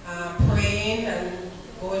 praying and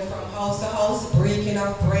going from house to house, breaking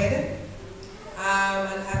of bread,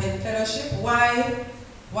 and having fellowship.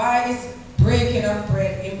 Why is breaking of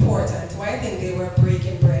bread important? Why think they were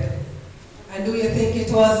breaking bread? And do you think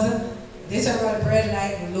it was literal bread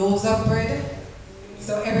like loaves of bread?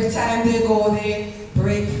 So every time they go, they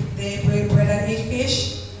break bread and eat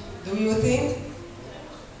fish? Do you think?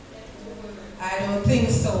 I don't think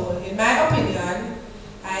so. In my opinion,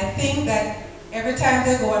 I think that every time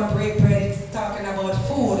they go and break bread, it's talking about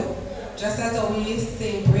food. Just as we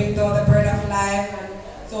sing, break down the bread of life and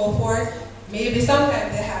so forth. Maybe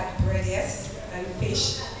sometimes they had bread, yes, and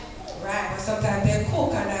fish, right? But sometimes they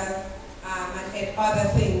cook and eat other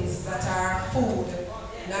things that are food,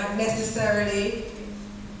 not necessarily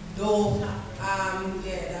dough,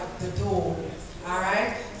 the dough. All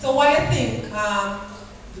right. So why do you think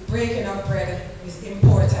the breaking of bread is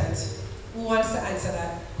important? Who wants to answer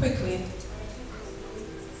that quickly?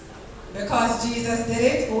 Because Jesus did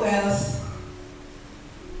it. Who else?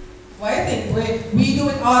 Why do you think bread? We do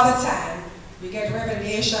it all the time. We get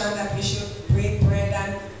revelation that we should break bread,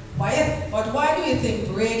 and why? But why do you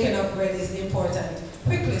think breaking of bread is important?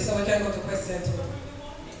 Quickly, so we can go to question 2.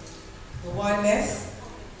 The oneness,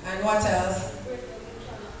 and what else?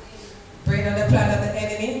 Break on the plan of the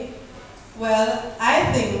enemy. Well,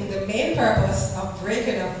 I think the main purpose of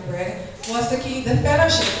breaking of bread was to keep the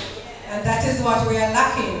fellowship, and that is what we are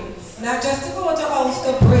lacking. Not just to go to house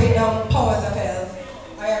to break down powers of hell.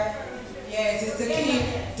 It is to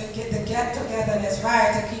keep the get-togetherness,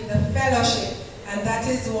 right? To keep the fellowship, and that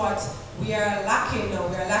is what we are lacking now.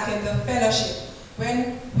 We are lacking the fellowship.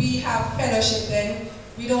 When we have fellowship, then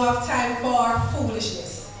we don't have time for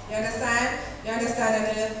foolishness. You understand? You understand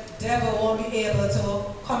that the devil won't be able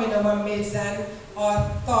to come in our midst and our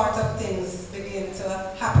thoughts of things begin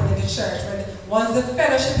to happen in the church. Once the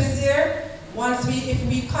fellowship is here, if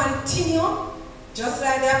we continue, just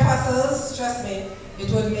like the apostles, trust me, it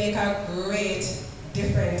will make a great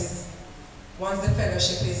difference once the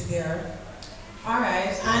fellowship is there. All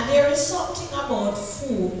right. And there is something about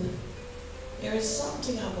food. There is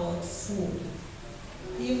something about food.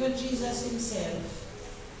 Even Jesus himself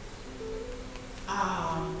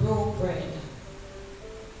broke bread.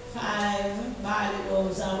 5 barley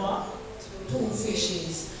loaves and 2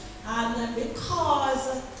 fishes. And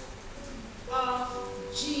because of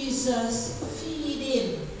Jesus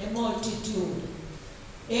feeding the multitude,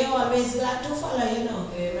 they always glad to follow, you know.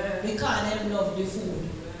 Amen. Because they love the food.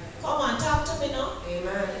 Come on, talk to me now.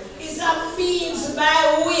 Amen. It's a means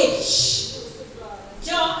by which,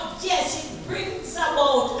 yes, it brings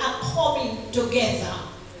about a coming together.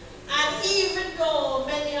 And even though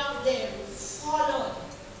many of them followed,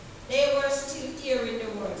 they were still hearing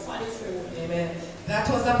the word for the food. Amen. That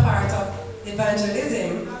was a part of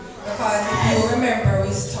evangelism, because if you remember,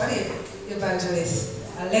 we studied evangelism,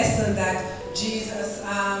 a lesson that Jesus,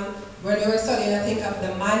 when we were studying, I think of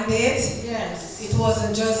the mandate. Yes. It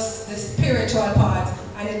wasn't just the spiritual part.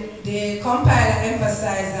 And the compiler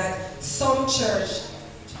emphasized that some church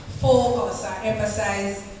focus or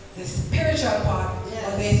emphasize the spiritual part,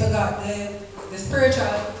 but they forgot the spiritual,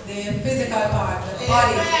 the physical part, the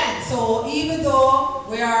body. So even though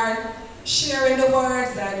we are sharing the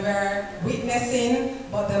words and we're witnessing,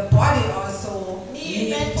 but the body also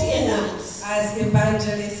needs food, as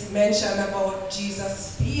evangelist mentioned about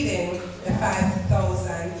Jesus feeding the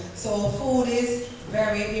 5,000. So food is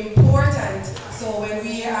very important. So when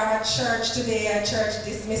we are at church today and church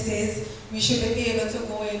dismisses, we should be able to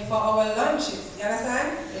go in for our lunches. You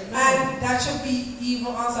understand? And that should be even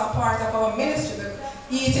also a part of our ministry,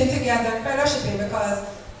 eating together, fellowshipping, because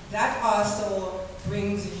that also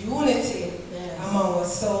brings unity among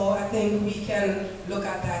us. So I think we can look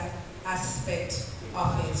at that aspect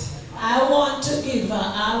of it. I want to give you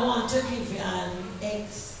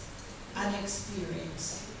an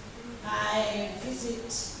experience. I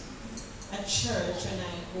visit a church when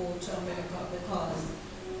I go to America because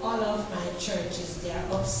all of my churches, they are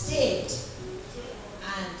upstate.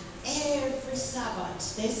 And every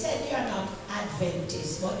Sabbath, they said they are not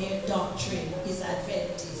Adventists, but their doctrine is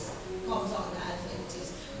Adventist, comes on the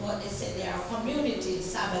Adventist. But they said they are a community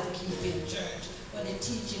Sabbath-keeping church, but the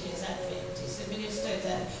teaching is Adventist. The ministers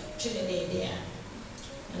are Trinidadian.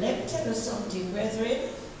 And let me tell you something, brethren.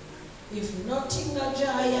 If nothing no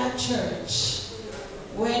joy at church,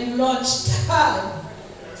 when lunchtime,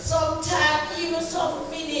 sometimes even some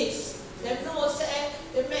minutes, they know say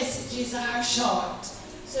the messages are short.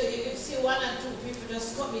 So you can see one or two people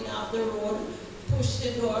just coming off the road, push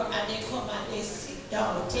the door, and they come and they sit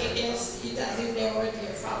down, take their seat as if they were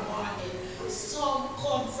there from morning. Some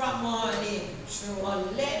come from morning.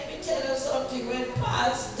 But let me tell you something, when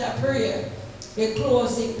Pastor pray, the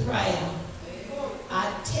closing prayer, I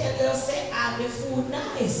tell you, say, and the food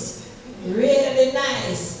nice, really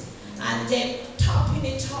nice. And then topping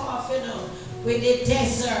it off, you know, with the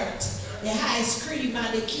dessert, the ice cream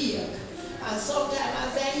and the cake. And sometimes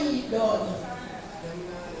as I eat done,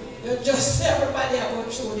 you just everybody go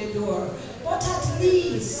through the door. But at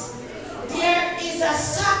least there is a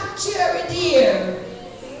sanctuary there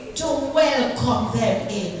to welcome them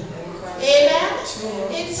in. Amen?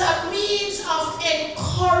 It's a means of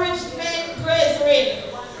encouragement, brethren.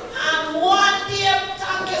 And one day,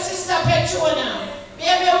 thank you, Sister Petrona.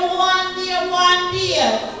 Maybe one day,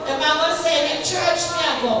 the man will say, the church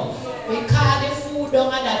may go. Because the food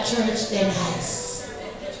down at that church, then nice.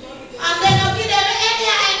 And then you give them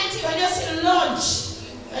anything. When you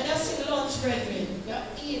see lunch, brethren, you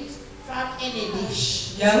eat from any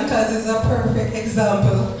dish. Yonkers is a perfect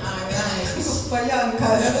example. Alright. For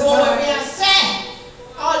Yonkers.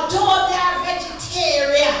 Although they are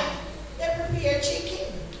vegetarian, they prepare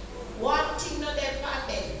chicken. One thing on their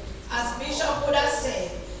packet. As Bishop would have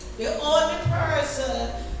said, the only person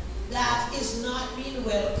that is not being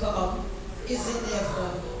welcome is in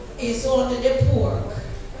heaven. It's only the pork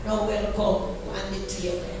not welcome on the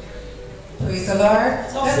table. Praise the Lord.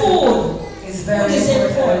 So food is very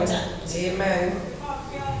important. Amen.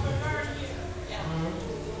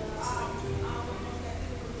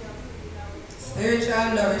 Spiritual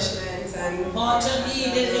nourishment and water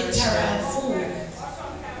needed literal food.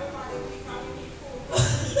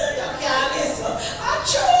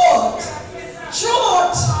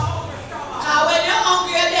 Truth. When you're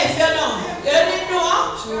hungry, you're deaf, you know. You didn't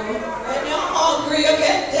know? True. When you're hungry, you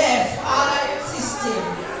get deaf. All of your system.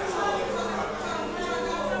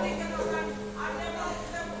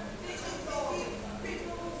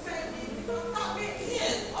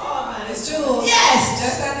 Yes. Oh, man. It's true. Yes.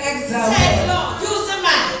 Just an example. Say, Lord, use the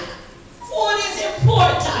mic. Food is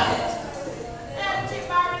important.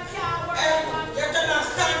 You're gonna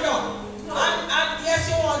stand up. And yes,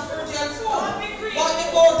 you want spiritual food. But the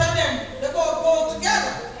both of them, they both go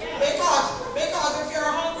together. Because if you're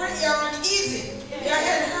hungry, you're uneasy. Your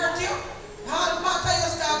head hurt you. All matter you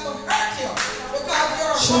start to hurt you. Because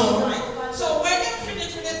you're hungry. So when you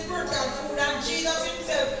finish with the spiritual food, and Jesus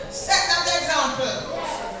himself set that example.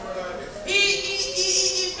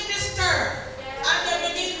 He ministered. And then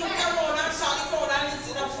when he looked around and saw the crowd and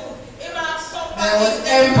he the food, there was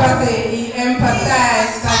empathy. He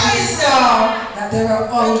empathized because he saw that they were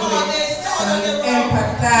hungry. So he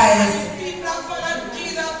empathized. People that follow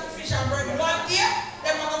Jesus, fish and bread, one day,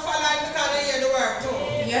 they're going to follow him because they hear the word too.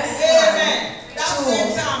 Yes. Amen. That's the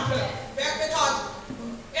example. Because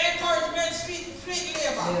encouragement, sweet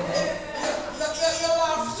labor. You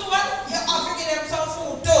want food, you have to give them some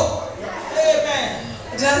food too. Amen.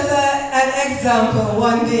 Just an example,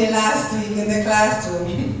 one day last week in the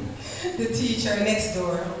classroom, the teacher next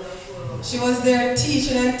door, she was there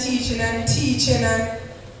teaching and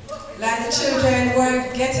Like the children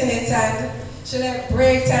weren't getting it, and she let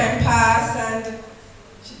break time pass, and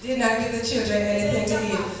she did not give the children anything to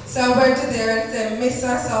eat. So I went to there and said, Miss, so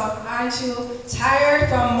aren't you tired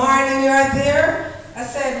from morning you're there? I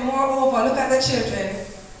said, moreover, look at the children.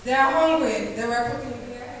 They're hungry. They were cooking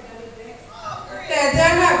their head on the deck.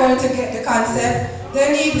 They're not going to get the concept. They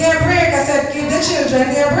need their break. I said, give the children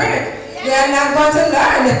their break. They're not going to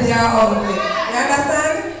learn if they are hungry. You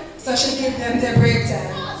understand? So she gave them their break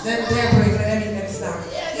time. Their break, let them eat them snack.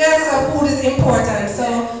 Yes, so food is important. So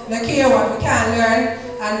no care what, we can't learn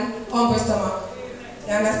and hungry stomach.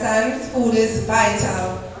 You understand? Food is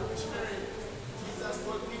vital.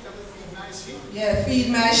 Yeah, feed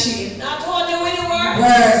my sheep. Not only with the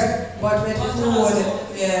words, but with food.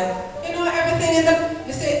 Yeah. You know, everything in the,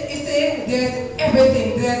 you see, there's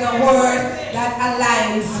everything. There's a word that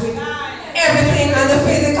aligns with everything on the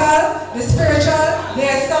physical, the spiritual.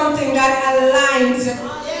 There's something that aligns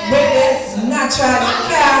with the natural. You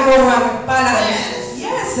can't go wrong, balance.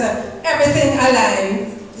 Yes, everything aligns.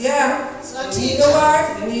 Yeah. So you need the word,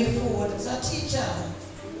 you need food. So teacher,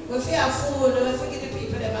 if you have food, don't forget the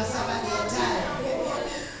people that must have at their time.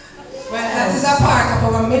 Well, that is a part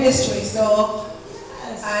of our ministry, so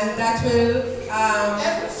and that will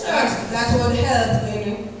that will help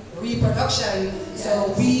in reproduction. Yes.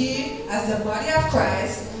 So we, as the body of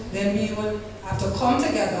Christ, then we will have to come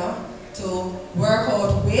together to work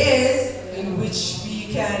out ways in which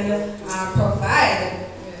we can provide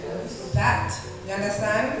that. You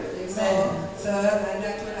understand? So and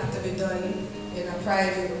that will have to be done in a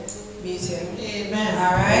private meeting. Amen.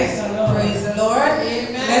 All right. Praise the Lord.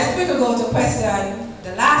 Amen. Let's quickly go to question,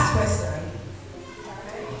 the last question.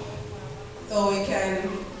 So we can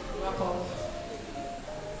wrap up.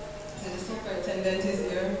 So the superintendent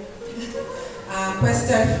is here.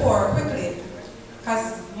 Question 4, quickly,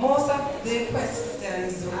 because most of the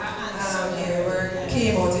questions here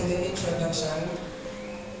came out in the introduction.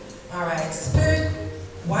 All right. Spirit.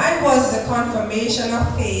 Why was the confirmation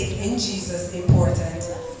of faith in Jesus important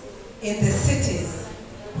in the cities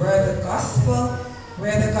where the gospel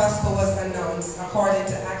was announced, according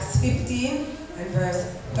to Acts 15 and verse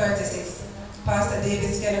 36? Pastor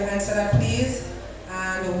Davis, can you answer that, please?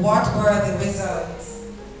 And what were the results,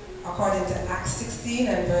 according to Acts 16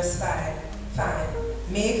 and verse 5?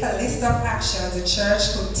 Make a list of actions the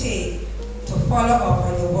church could take to follow up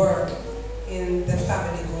on the work in the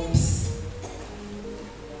family groups.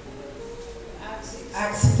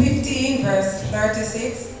 Acts 15 verse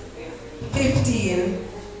 36, 15,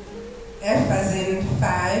 F as in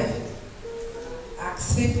 5,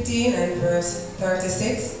 Acts 15 and verse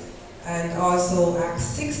 36, and also Acts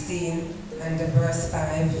 16 and the verse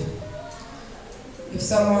 5. If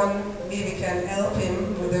someone maybe can help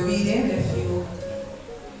him with the reading, if you,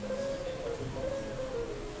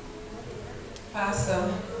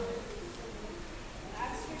 Pastor.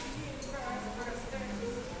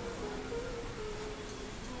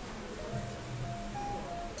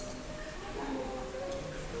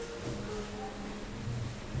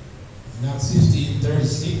 In Acts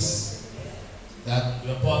 15:36, that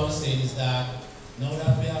what Paul was saying is that now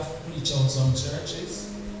that we have preached out some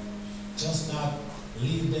churches, just not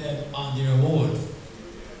leave them on their own,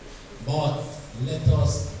 but let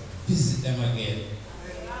us visit them again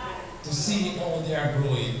to see how they are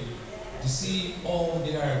growing, to see how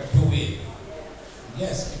they are doing.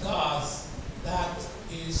 Yes, because that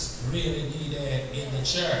is really needed in the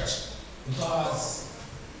church, because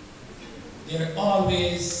there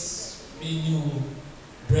always be new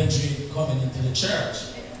brethren coming into the church,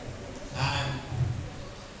 and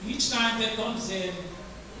each time they comes in,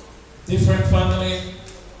 different family,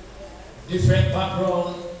 different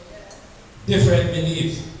background, different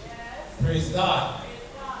beliefs. Praise God.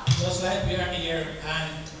 Just like we are here,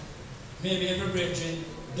 and maybe every brethren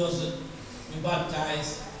doesn't be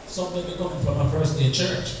baptized. Some may be coming from a first day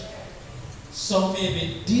church. Some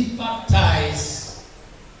maybe did baptize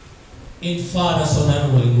in Father, Son,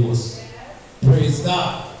 and Holy Ghost. Praise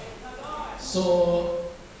God.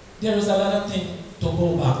 So there is a lot of things to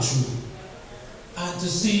go back through and to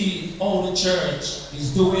see how the church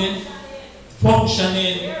is doing,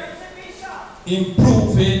 functioning,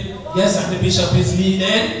 improving. Yes, and the bishop is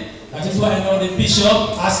needed. That is why I know the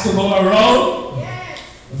bishop has to go around,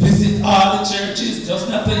 visit all the churches, just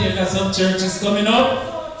not to hear that some churches coming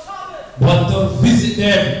up, but to visit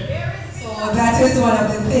them. So that is one of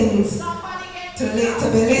the things to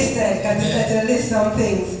be listed, because they said to list some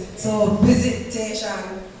things. So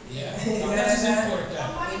visitation. Yeah, that is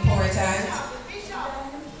important.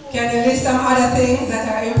 Can you list some other things that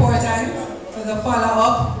are important for the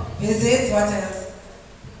follow-up visits? What else?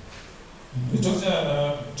 We talked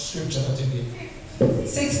scripture that you give.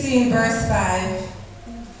 16 verse 5.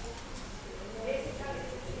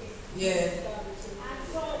 Yeah.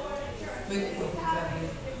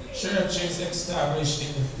 Church is established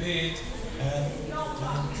in the faith and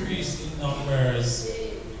increase in numbers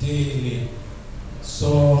daily.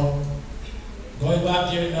 So, going back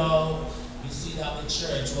here now, you see that the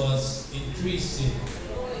church was increasing.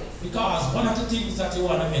 Because one of the things that you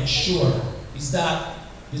want to make sure is that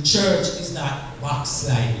the church is not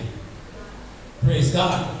backsliding. Praise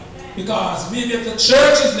God. Because maybe if the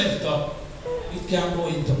church is lifted up, it can go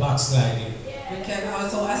into backsliding. We can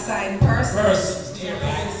also assign persons Dear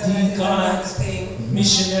deacons,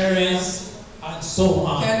 missionaries, and so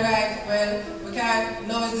on. Okay, right. Well, we can,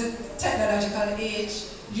 now is the technological age,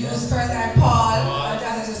 use first and Paul, and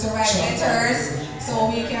others used to write letters, so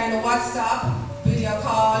we can WhatsApp, video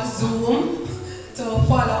call, Zoom, to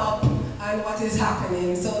follow up on what is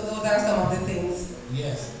happening. So those are some of the things.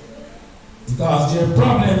 Yes. Because their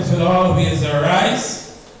problems will always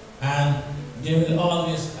arise, and there will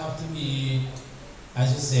always have to be,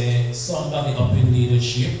 as you say, somebody up in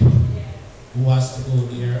leadership who has to go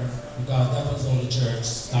there, because that was how the church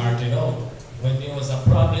started out. When there was a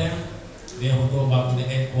problem, they would go back to the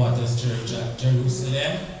headquarters church at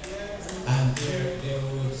Jerusalem, and there they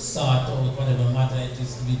would sort out whatever matter it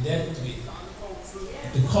is to be dealt with.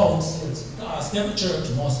 The councils, because every church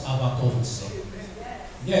must have a council.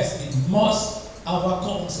 Yes, it must have a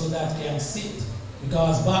council that can sit,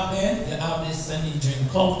 because back then they have this Sanhedrin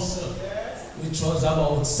council, which was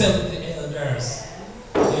about 70 elders.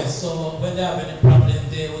 Yes, so when they have any problem,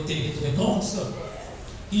 they would take it to the council.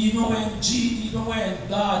 Even when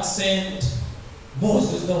God sent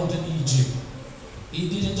Moses down to Egypt, he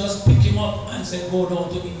didn't just pick him up and say, go down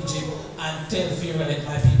to Egypt and tell Pharaoh, let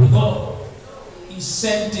my people go. He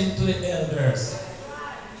sent him to the elders.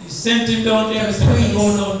 He sent him down there, he said,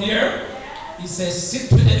 go down there. He says,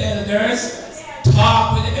 sit with the elders,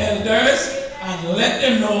 talk with the elders, and let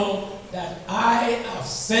them know that I have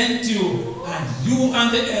sent you, and you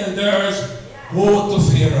and the elders go to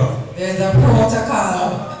Pharaoh. There's a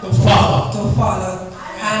protocol to follow.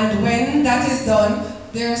 And when that is done,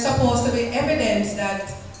 there's supposed to be evidence that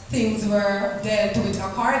things were dealt with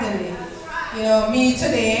accordingly. You know, meet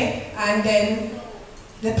today, and then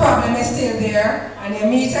the problem is still there, and you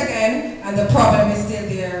meet again, and the problem is still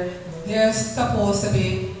there. There's supposed to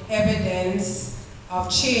be evidence of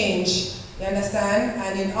change. You understand?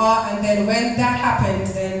 And then when that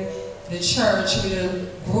happens, then the church will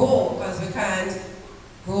grow, because we can't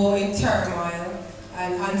grow in turmoil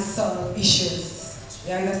and unsolved issues.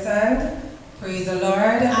 You understand? Praise the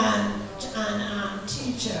Lord. And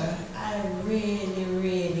teacher, I really,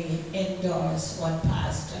 really endorse what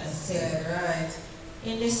Pastor said. Right.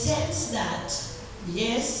 In the sense that,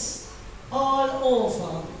 yes, all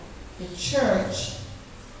over the church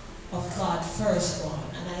of God first one,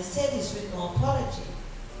 and I say this with no apology,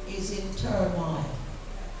 is in turmoil,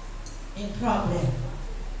 in problem.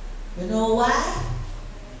 You know why?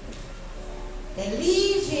 They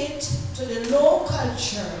leave it to the local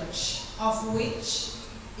church, of which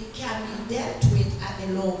it can be dealt with at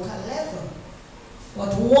the local level.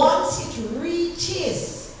 But once it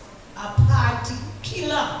reaches a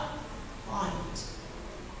particular point,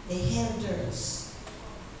 the elders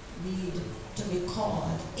need to be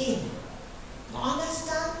called in. You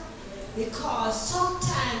understand? Because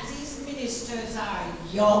sometimes these ministers are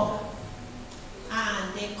young,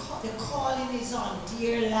 and the calling is on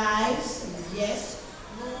their lives. Yes,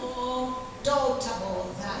 no doubt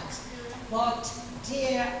about that. But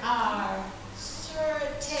there are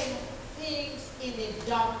certain things in the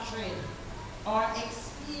doctrine or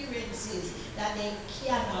experiences that they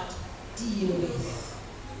cannot deal with.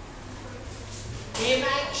 They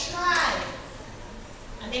might try,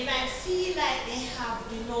 and they might feel like they have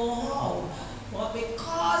the know-how, but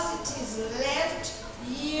because it is left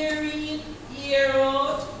year in, year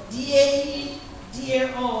out, day in,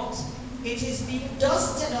 year out, it is being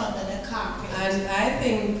dusted under the carpet. And I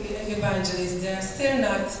think evangelists, they're still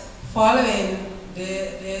not following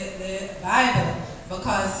the Bible,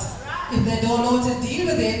 because if they don't know to deal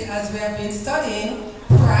with it, as we have been studying,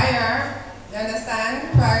 prayer, you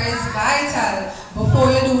understand? Prayer is vital.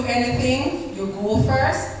 Before you do anything, you go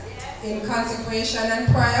first in consecration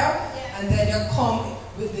and prayer, and then you come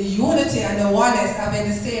with the unity and the oneness, having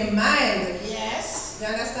the same mind. Yes. You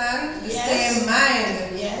understand? The Yes. same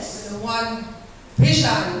mind. Yes. The one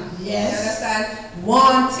vision. Yes. You understand?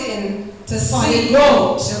 Wanting to For see the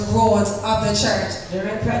growth. the growth of the church. The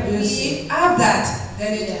If reproducing. we have that,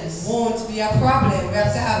 then it Yes. won't be a problem. We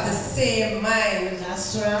have to have the same mind.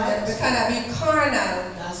 That's We right. cannot be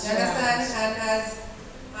carnal. That's You understand? right. And as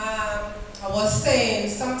I was saying,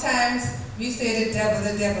 sometimes we say the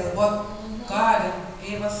devil, but God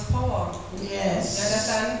gave us power. Yes. You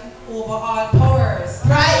understand? Over all powers.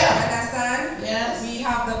 Prior. You understand? Yes. We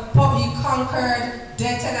have the power. He conquered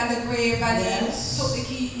death and the grave, and yes. he took the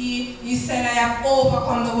key. He said, I have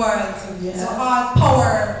overcome the world. Yes. So all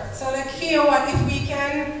power. So like here, what if we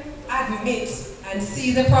can admit and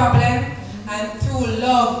see the problem, and through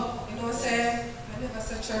love, you know, say, I never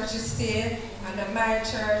said churches stay, and my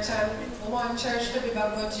church, and one church to be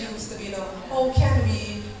back what it used to be. You know, how can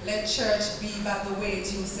we let church be back the way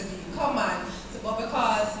it used to be? Come on. So, but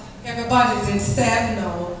because everybody's in step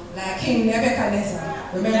now, like King Nebuchadnezzar.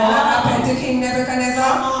 Remember what happened to King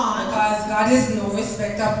Nebuchadnezzar? Because God is no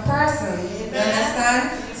respect of person. You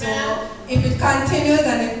understand? So if it continues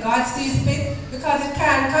and if God sees fit, because it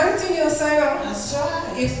can continue, so you know, that's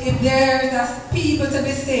right. If there's people to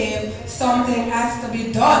be saved, something has to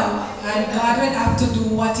be done, and God will have to do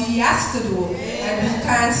what He has to do, and we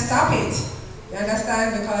can't stop it. You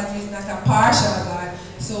understand? Because He's not a partial God.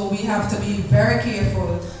 So we have to be very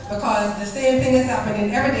careful, because the same thing is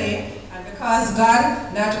happening every day, and because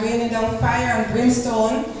God not raining down fire and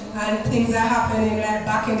brimstone, and things are happening like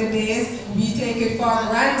back in the days, we take it for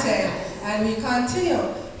granted, and we continue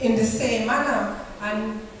in the same manner.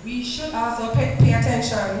 And we should also pay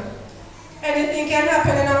attention. Anything can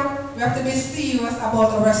happen, you know. We have to be serious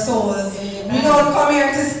about our souls. Amen. We don't come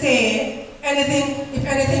here to stay. If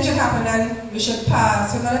anything should happen, then we should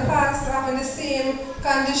pass. We're going to pass off in the same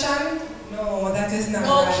condition? No, that is not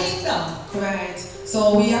right. No kingdom. Right.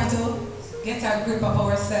 So we have to get a grip of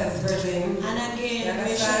ourselves, brethren. And again,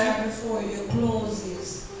 Bishop, before you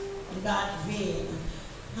closes in that vein,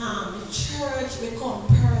 the church become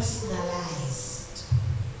personalized.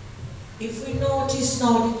 If we notice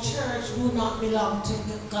now, the church do not belong to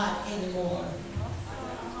God anymore.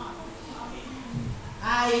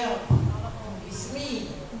 It's me.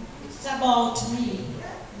 It's about me.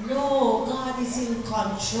 No, God is in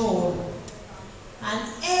control. And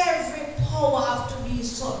every power has to be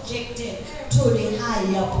subjected to the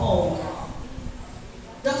higher power.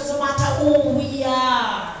 Doesn't matter who we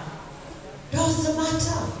are. Doesn't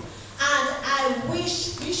matter. And I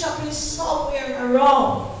wish Bishop is somewhere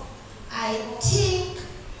around. I think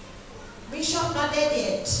Bishop not dead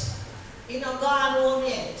yet. You know, God won't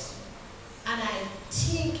yet. And I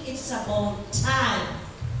think it's about time,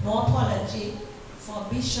 no apology, for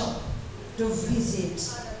Bishop to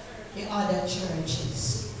visit the other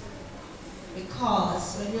churches.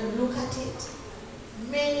 Because when you look at it,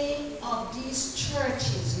 many of these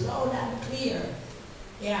churches, loud and clear,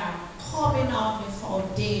 they are coming off the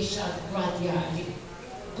foundation gradually.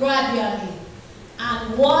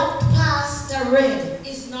 And what Pastor read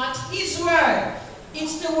is not his word,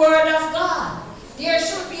 it's the word of God. There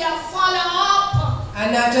should be a follow-up.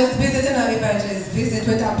 And not just visiting an evangelist, visit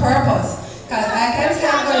with a purpose. Because I can say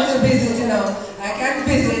I'm going to visit, you know. I can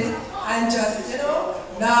visit and just, you know,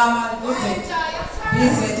 normal visit.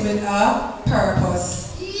 Visit with a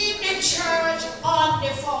purpose. Keep the church on the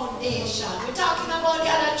foundation. We're talking about the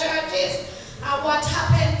other churches and what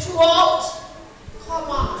happened throughout. Come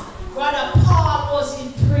on. Brother Paul was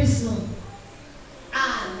in prison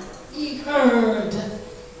and he heard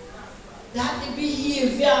that the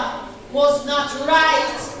behavior was not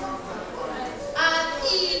right. And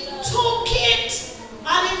he took it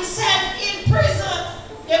and himself in prison.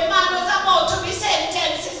 The man was about to be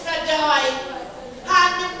sentenced, Sister Joy.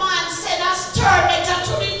 And the man sent a stern letter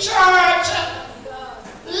to the church.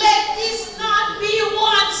 Let this not be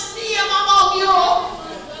one's name among you.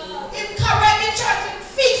 Him correct the church and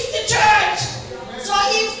fix the church. So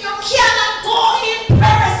if you cannot go in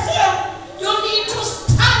person, you need to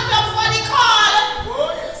stand up for the call.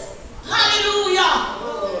 Hallelujah.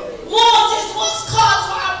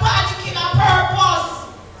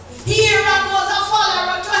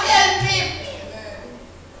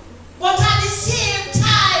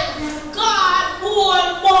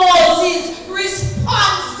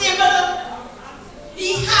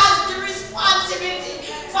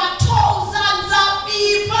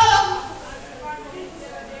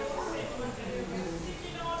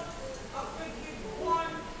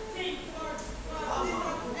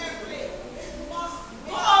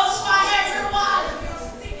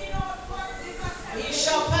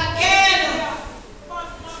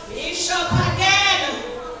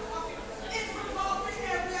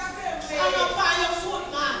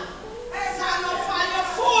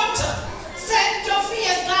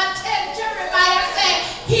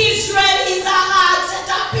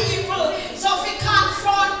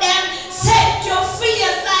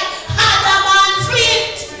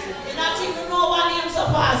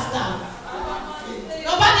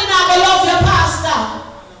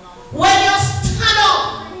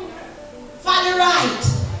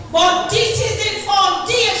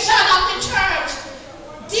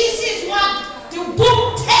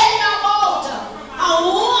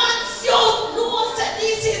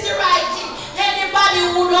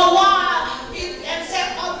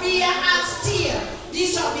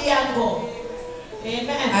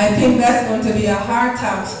 I think that's going to be a hard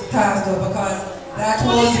task though, because that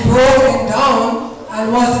was broken down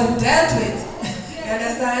and wasn't dealt with. You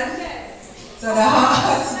understand? So the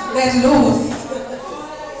hearts let loose.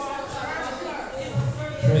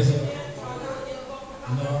 Praise the Lord.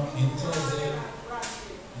 You know, in closing,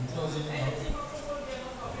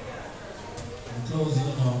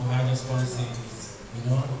 you know, I just want to say this, you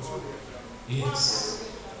know, it's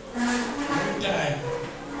every time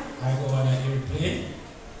I go on an airplane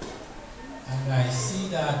and I see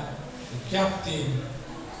that the captain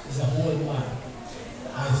is a whole man,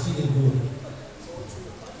 I feel good.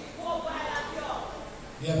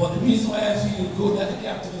 Yeah, but the reason why I feel good that the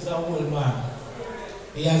captain is a whole man,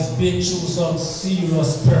 he has been through some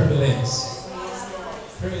serious turbulence.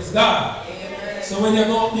 Praise God. So when you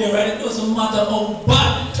go up there, right, it doesn't matter how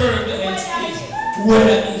bad the turbulence is, where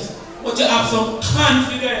it is, but you have some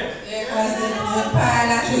confidence. Because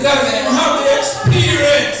you have the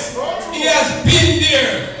experience. He has been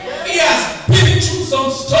there. He has been through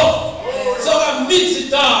some stuff. So amidst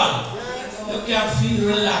it all, you can feel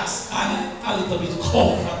relaxed and a little bit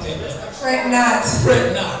comfortable. Fret not.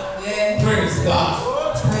 Fret not. Yeah. Praise God.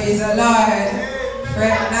 Praise the Lord.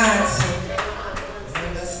 Fret not.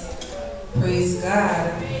 Praise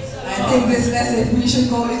God. I think this lesson, if we should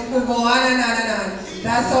go, it could go on and on and on.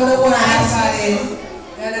 That's how the word of God is.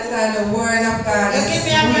 You understand? The word of God is give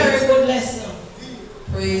me a very good lesson.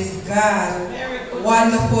 Praise God.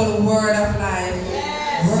 Wonderful word of life.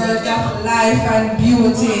 Words of life and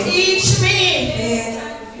beauty. Teach me. Faith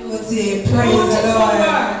and beauty. Praise the Lord.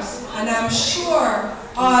 And I'm sure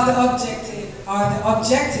all the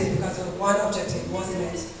objective, because of one objective wasn't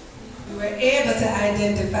it? We were able to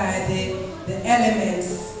identify the elements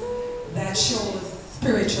that shows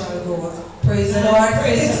spiritual growth. Praise the Lord.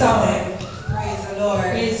 Praise the Lord. Praise the Lord.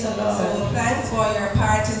 Praise the Lord. So thanks for your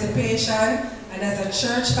participation. And as a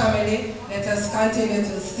church family, let us continue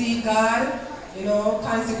to seek God, you know,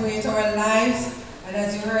 consecrate our lives. And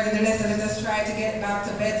as you heard in the lesson, let us try to get back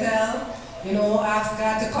to Bethel. You know, ask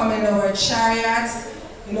God to come in our chariots.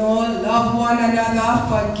 You know, love one another,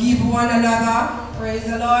 forgive one another. Praise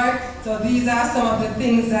the Lord. So these are some of the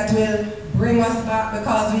things that will bring us back,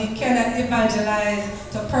 because we cannot evangelize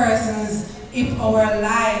to persons if our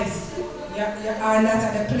lives are not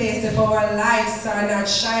at the place, if our lights are not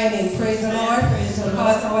shining. Praise the Lord.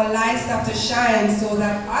 Because our lights have to shine so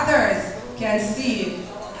that others can see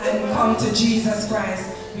and come to Jesus Christ.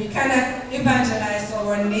 We cannot evangelize to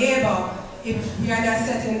our neighbor if we are not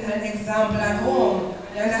setting an example at home.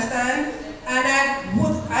 You understand? And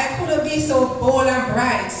I couldn't be so bold and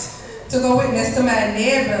bright to go witness to my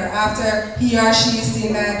neighbor after he or she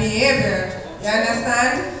seen my behavior. You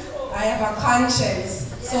understand? I have a conscience.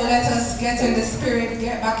 So let us get in the spirit,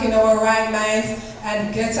 get back in our right minds,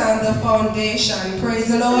 and get on the foundation. Praise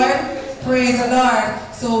the Lord. Praise the Lord.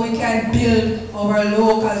 So we can build our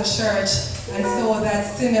local church, and so that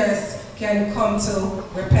sinners can come to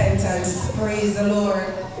repentance. Praise the Lord.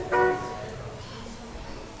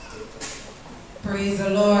 Praise the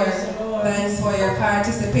Lord. Thanks for your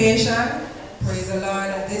participation. Praise the Lord.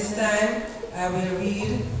 At this time, I will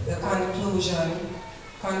read the conclusion.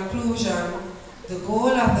 Conclusion. The goal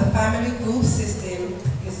of the family group system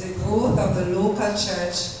is the growth of the local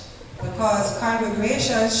church, because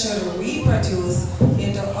congregations should reproduce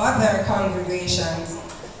into other congregations.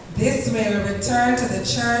 This will return to the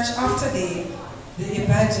church of today the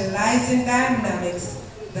evangelizing dynamics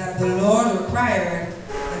that the Lord required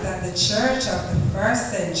and that the church of the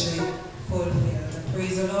first century fulfilled.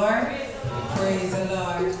 Praise the Lord. Praise the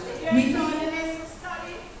Lord.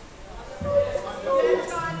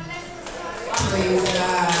 Praise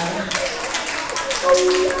God.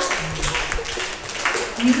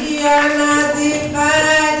 We are not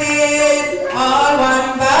divided, all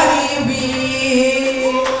one body we,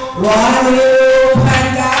 one hope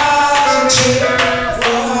and doctrine,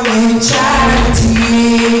 one in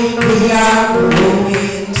charity. We are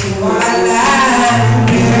going to our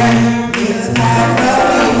land where we'll have the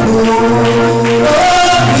food.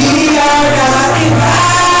 Oh, we are not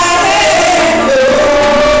divided, no,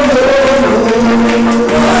 no, no.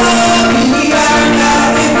 Oh, we are not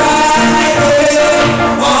divided,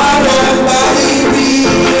 all one body we,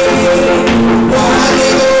 one in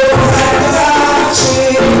hope and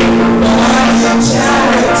doctrine, one in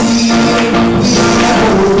charity. We are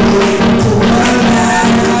going to our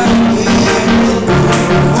land.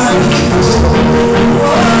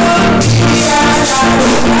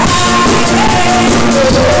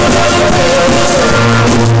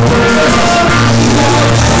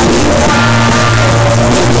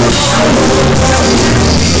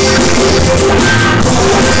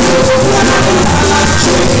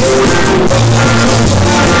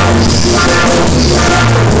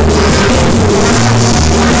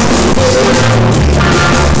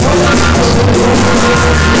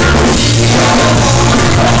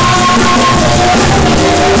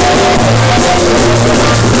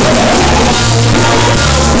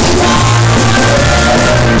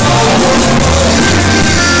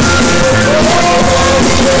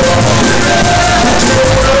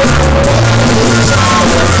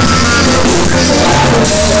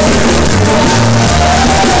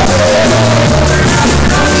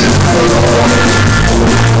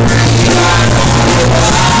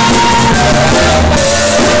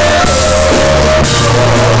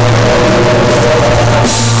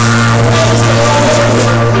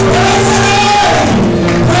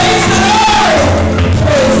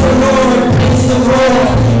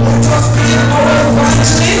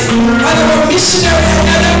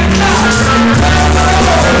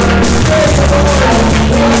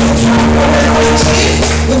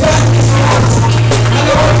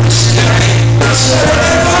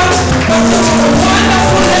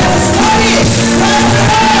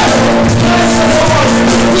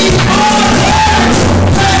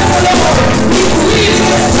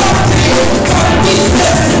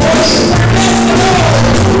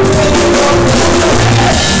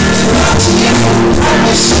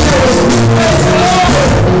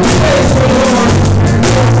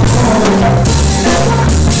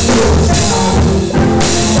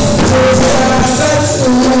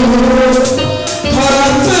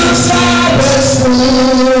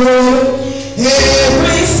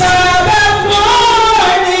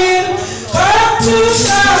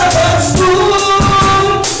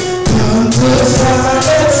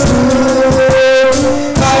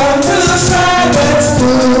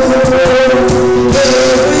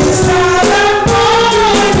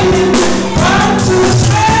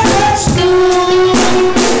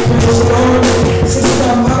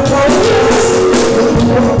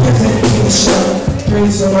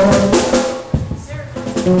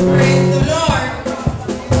 Praise the Lord.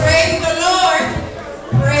 Praise the Lord.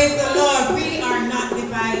 Praise the Lord. We are not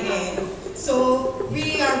divided. So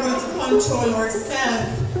we are going to control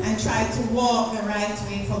ourselves and try to walk the right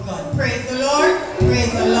way for God. Praise the Lord.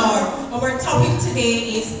 Praise the Lord. Our topic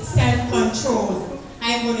today is self-control.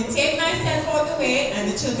 I'm going to take myself out of the way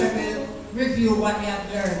and the children will review what we have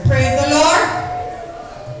learned. Praise the Lord.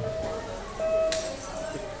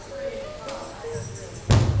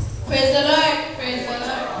 Praise the Lord. Praise the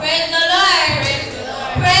Lord. Praise the Lord. Praise the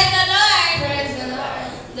Lord. Praise the Lord. Praise the Lord.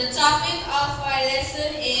 The topic of our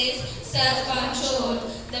lesson is self-control.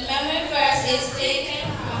 The memory verse is taken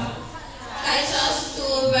from Titus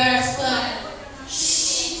 2 verse 1.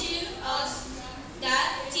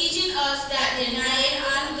 Teaching us that denying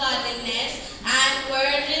ungodliness and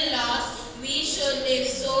worldly lust, we should live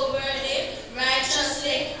soberly,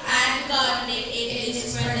 righteously, and godly in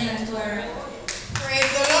this present world. Praise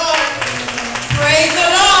the Lord. Praise the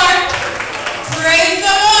Lord. Praise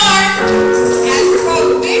the Lord. And from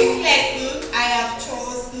this lesson, I have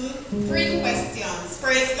chosen 3 questions.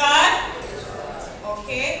 Praise God.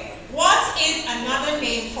 Okay. What is another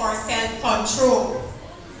name for self-control?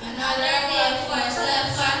 Another name for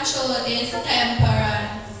self-control is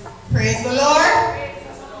temperance. Praise the Lord.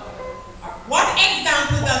 What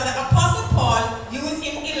example does the Apostle Paul use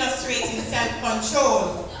in illustrating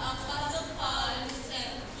self-control? The Apostle Paul said,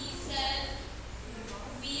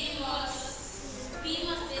 we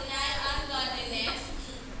must deny ungodliness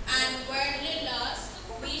and worldly lust.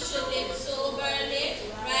 We should live soberly,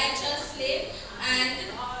 righteously, and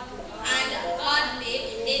godly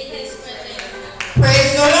in this present time.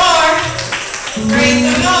 Praise the Lord. Praise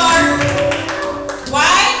the Lord.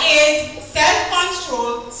 Why is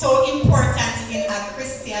self-control so important in a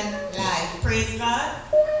Christian life? Praise God.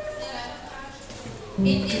 It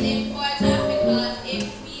is important because if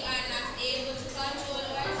we are not able to control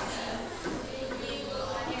ourselves, we will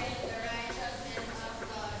against the righteousness of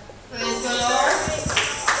God. Praise the Lord.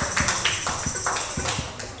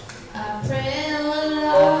 I pray, oh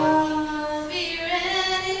Lord, be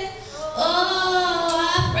ready. Oh,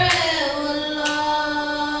 I pray, oh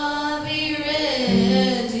Lord, be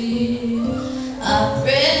ready. I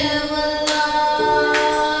pray, oh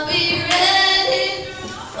Lord, be ready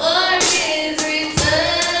for His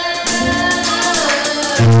return.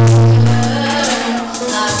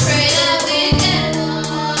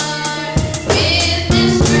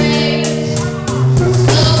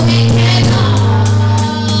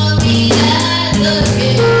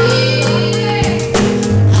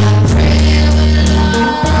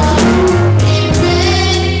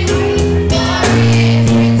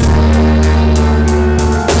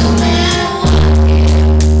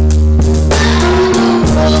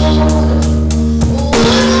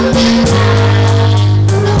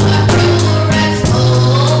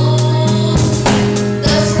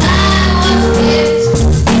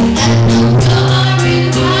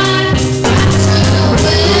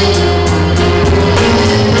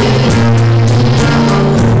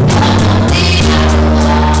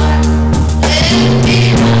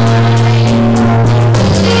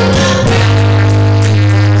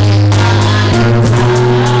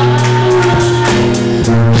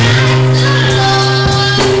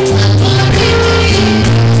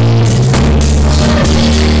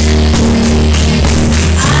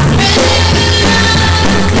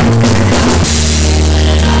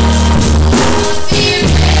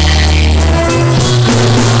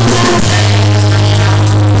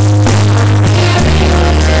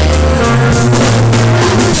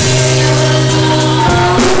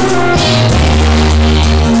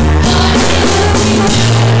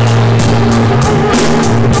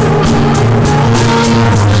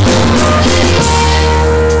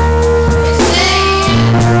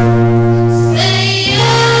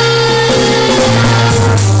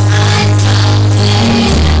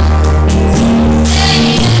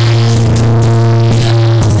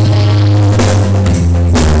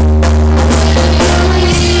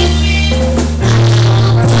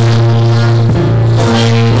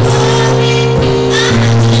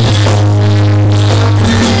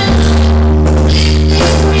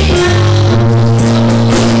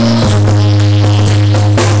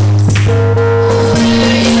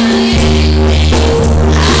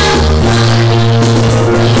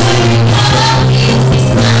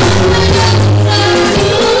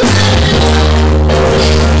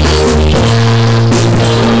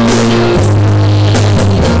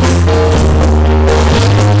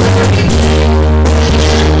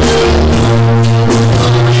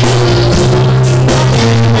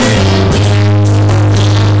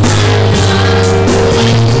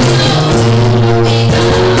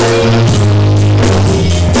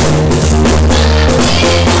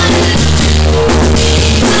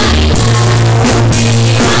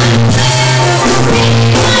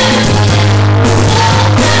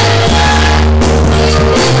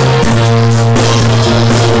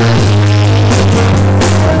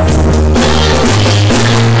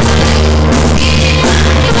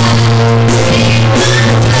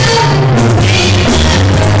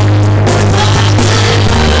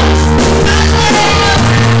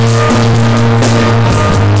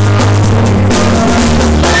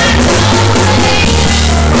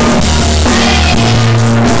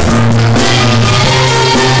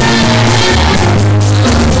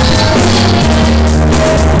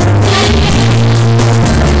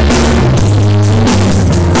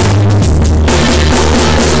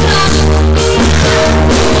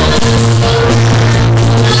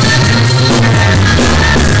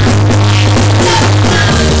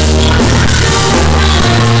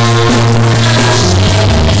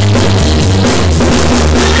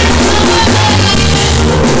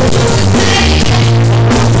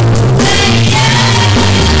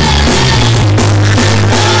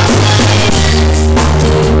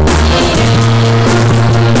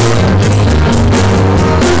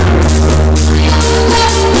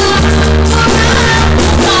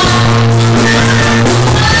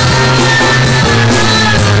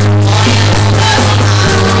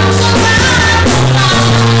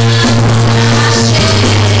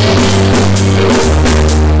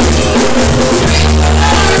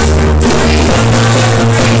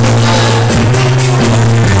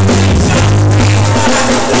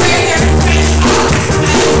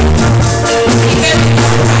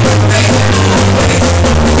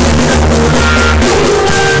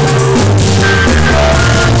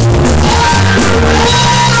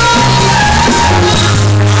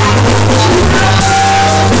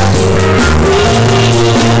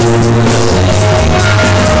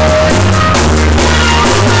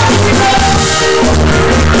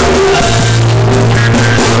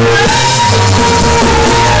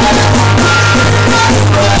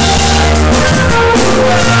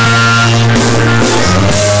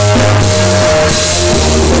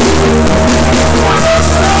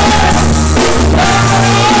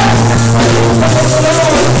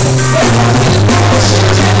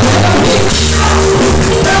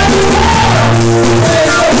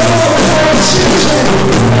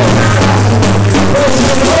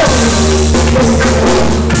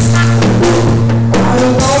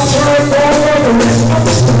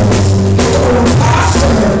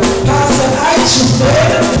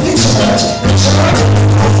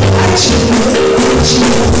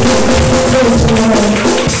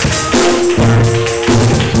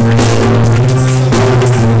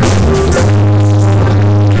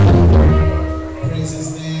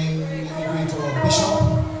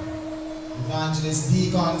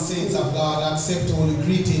 saints of God, accept all the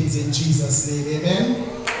greetings in Jesus' name. Amen.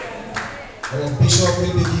 Our bishop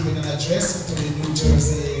will be giving an address to the New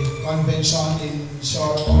Jersey Convention in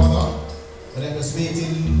short order. But I was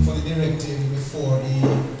waiting for the directive before he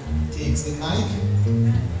takes the mic.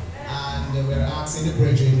 And we're asking the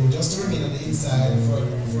brethren just to remain on the inside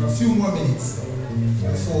for a few more minutes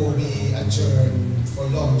before we adjourn for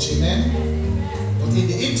lunch. Amen. But in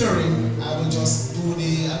the interim, I will just do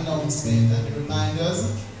the announcement and the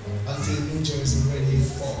reminders until New Jersey is ready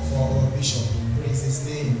for our bishop. Praise his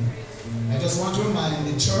name. I just want to remind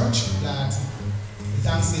the church that the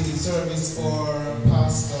Thanksgiving service for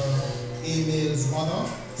Pastor Emil's mother,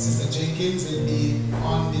 Sister Jenkins, will be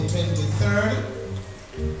on the 23rd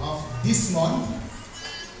of this month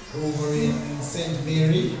over in St.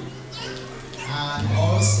 Mary, and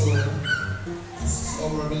also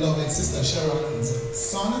our beloved Sister Sharon's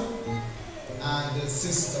son and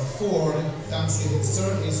Sister Ford Thanksgiving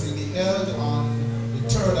service will be held on the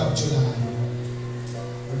 3rd of July.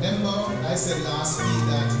 Remember, I said last week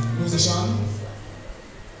that musician.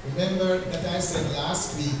 Remember that I said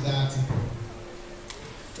last week that.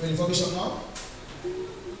 Ready for Bishop now?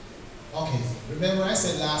 Okay. Remember I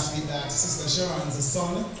said last week that Sister Sharon's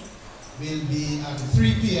son will be at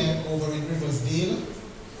 3 p.m. over in Riversdale.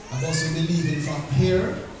 A bus will be leaving from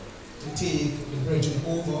here to take the brethren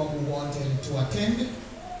over who wanted to attend.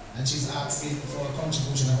 And she's asking for a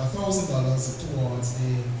contribution of $1,000 towards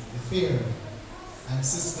the fair. And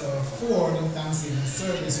Sister Ford Thanksgiving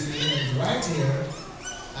service will be held right here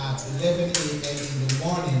at 11 a.m. in the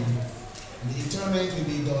morning. And the interment will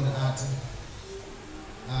be done at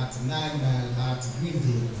 9 Mile at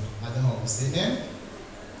Greenville at the house. Amen?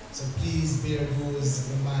 So please bear those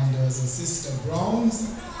reminders. Sister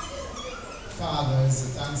Brown's Father's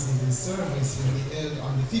Thanksgiving service will be held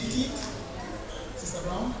on the 15th. Sister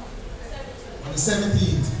Brown? On the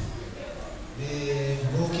 17th.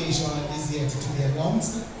 The location is yet to be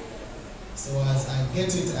announced. So as I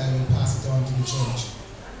get it, I will pass it on to the church.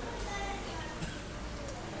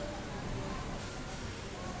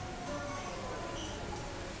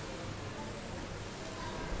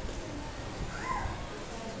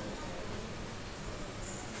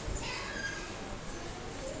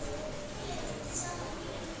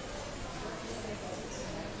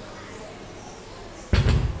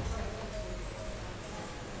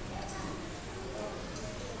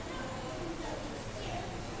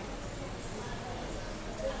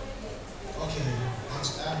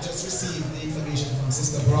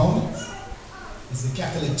 Sister Brown. It's the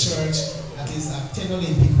Catholic Church that is at 10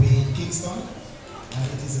 Olympic Way in Kingston, and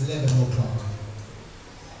it is 11 o'clock.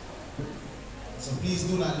 So please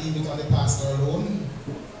do not leave it on the pastor alone.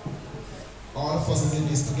 All of us is in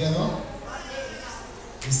this together.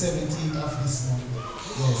 The 17th of this month.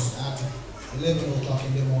 Yes, at 11 o'clock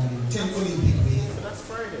in the morning. 10 Olympic Way. So that's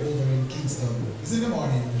Friday. Over in Kingston. It's in the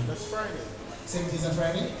morning. That's Friday. 17th is a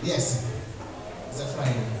Friday? Yes. It's a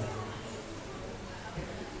Friday.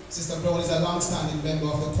 Sister Brown is a long-standing member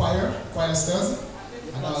of the choristers,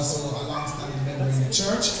 and also a long-standing member in the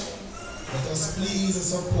church. Let us please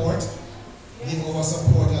support, give our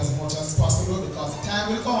support as much as possible, because the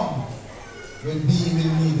time will come when we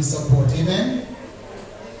will need the support. Amen?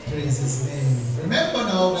 Praise his name. Remember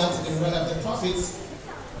now that the Well of the Prophets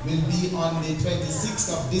will be on the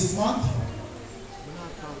 26th of this month.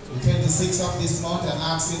 The 26th of this month, and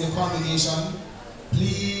asking the congregation,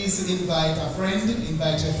 please invite a friend,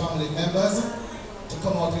 invite your family members to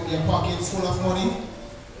come out with their pockets full of money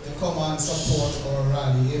to come and support our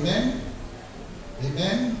rally. Amen?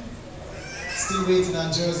 Amen? Still waiting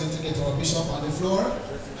on Jersey to get our bishop on the floor.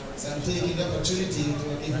 So I'm taking the opportunity to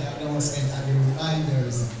give the announcement and the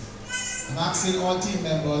reminders. I'm asking all team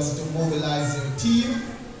members to mobilize their team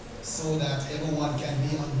so that everyone can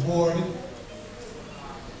be on board.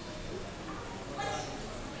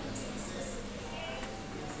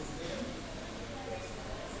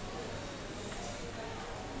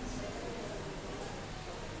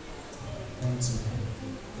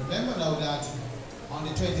 Remember now that on the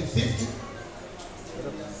 25th,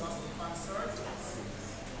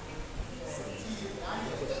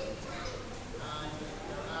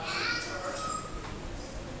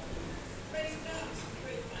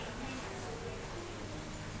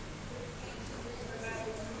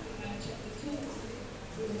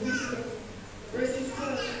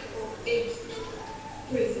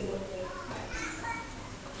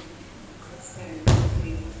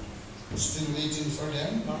 still waiting for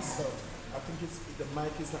them. Master, I think the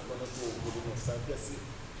mic is not going to go good enough. So I guess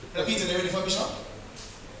Repeat it, are you ready for Bishop?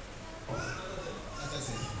 I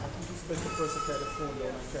think it's best the person carry the phone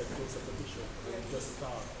down and carry closer to Bishop and just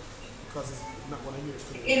start. because it's not going to hear it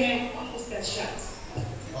today. Amen. Almost got shot.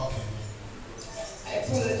 Okay. I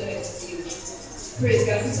apologize to you. Praise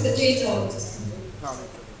God. Mr. J. Jones.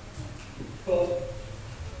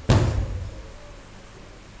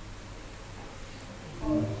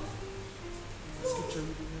 Scripture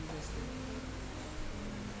reading interesting.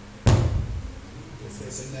 It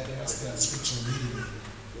says in that there is still scripture reading.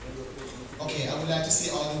 Okay, I would like to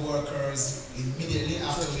see all the workers immediately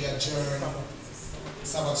after we adjourn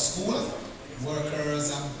Sabbath school.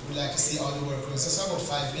 Workers, I would like to see all the workers just about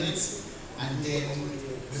 5 minutes. And then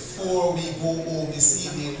before we go home this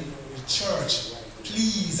evening, the church,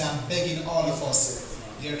 please, I'm begging all of us,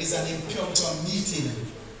 there is an impromptu meeting.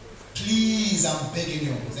 Please, I'm begging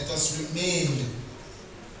you, let us remain.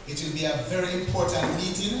 It will be a very important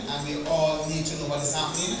meeting and we all need to know what is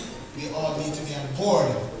happening. We all need to be on board.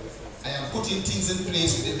 I am putting things in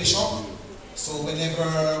place with the bishop, so whenever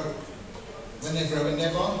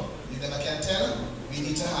you never can tell, we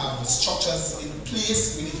need to have structures in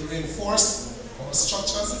place, we need to reinforce our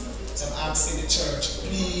structures. So I'm asking the church,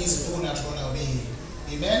 please do not run away.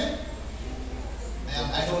 Amen?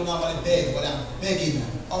 I don't normally beg, but I'm begging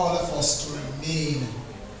all of us to remain.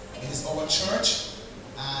 It is our church,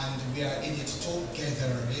 and we are in it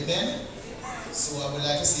together. Amen? So I would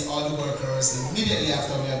like to see all the workers immediately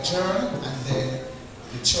after we adjourn, and then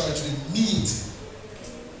the church will meet.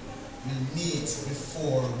 We'll meet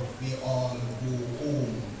before we all go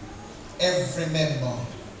home. Every member,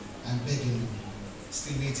 I'm begging you.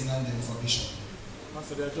 Still waiting on them for Bishop.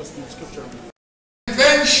 Pastor, they are just in scripture.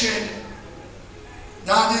 Convention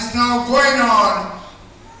that is now going on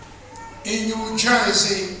in New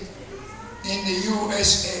Jersey, in the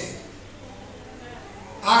USA.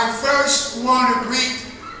 I first want to greet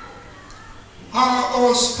our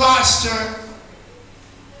host pastor,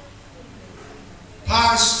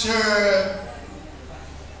 Pastor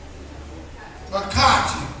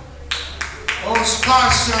McCarthy, host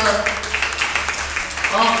pastor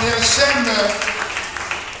of the assembly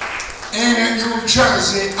in New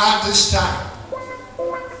Jersey at this time.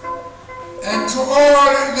 And to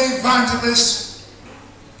all the evangelists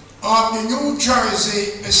of the New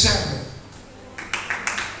Jersey assembly,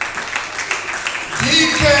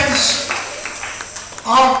 deacons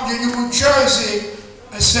of the New Jersey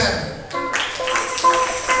assembly,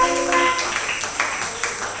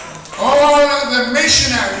 all the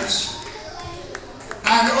missionaries,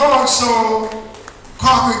 and also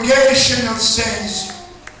congregation of saints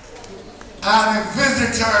and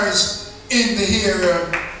visitors in the area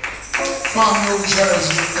from New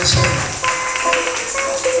Jersey assembly.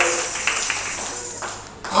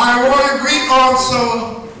 I want to greet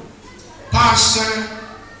also Pastor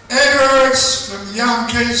Edwards from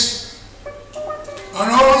Yonkers,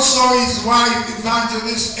 and also his wife,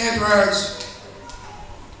 Evangelist Edwards,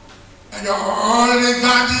 and all the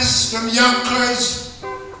evangelists from Yonkers,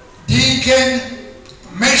 deacon,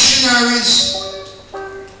 missionaries,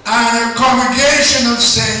 and a congregation of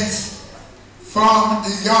saints from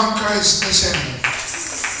the Yonkers assembly.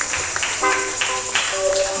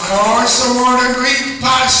 I also want to greet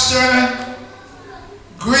Pastor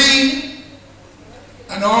Green,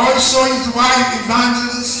 and also his wife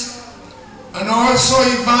Evangelist, and also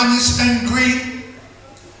Evangelist and Green,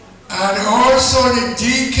 and also the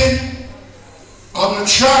deacon of the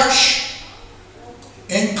church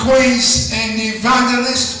in Queens, and the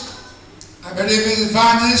evangelist, I believe it's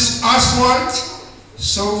Evangelist Oswald,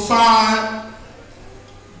 so far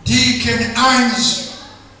Deacon Hines,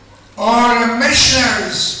 all the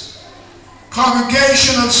missionaries,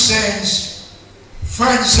 congregation of saints,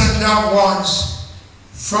 friends and loved ones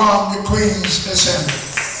from the Queen's Assembly.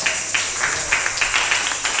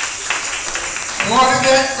 I want to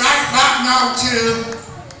get right back now to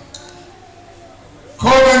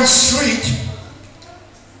Coleman Street.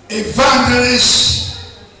 Evangelist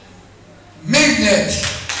Mignet,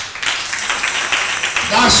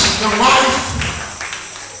 that's the wife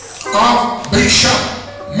of Bishop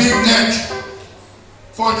Mignet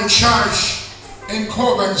for the church in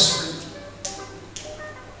Coleman Street.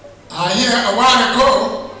 I hear a while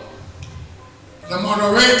ago the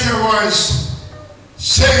moderator was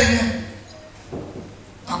saying,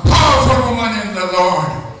 a powerful woman in the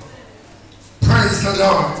Lord. Praise the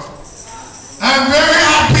Lord. I'm very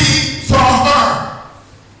happy for her.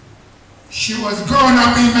 She was growing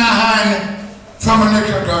up in my hand from a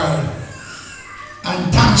little girl.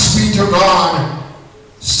 And thanks be to God,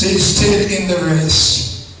 she's still in the race.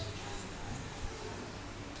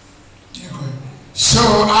 So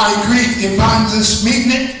I greet Evangelist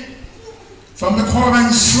Mignet from the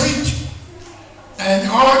Coleman Street, and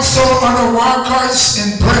also other workers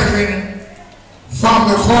and brethren from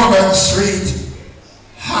the Corbin Street.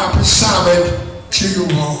 Happy Sabbath to you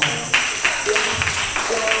all.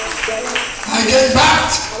 I get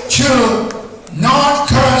back to North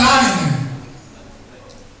Carolina.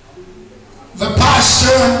 The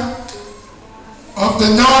pastor of the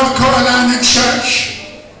North Carolina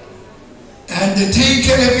church and the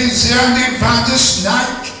deacon of his young evangelist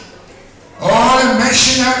night, all the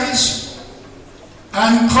missionaries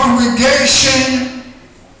and congregation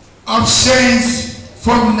of saints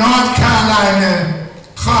from North Carolina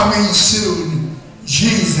coming soon.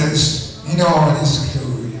 Jesus in all his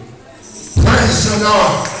glory. Praise the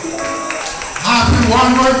Lord. Happy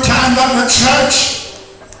one more time that the church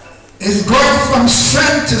is going from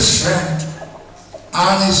strength to strength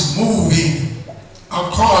and is moving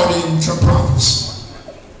according to prophecy.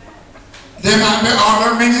 There might be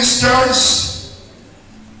other ministers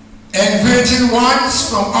and virgin ones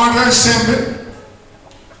from other assembly.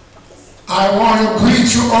 I want to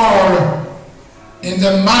greet you all in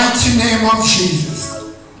the mighty name of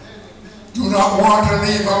Jesus. Do not want to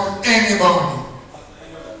leave out anybody.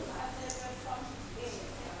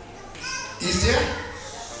 Is there?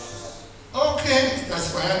 Okay,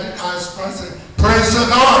 that's why I didn't ask Pastor. Praise the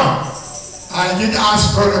Lord. I did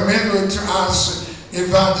ask Brother Miller to ask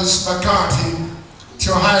Evangelist McCarthy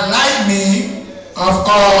to highlight me of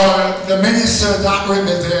all the ministers that will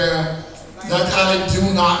be there, that I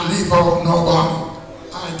do not leave out nobody.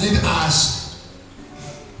 I did ask.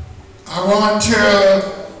 I want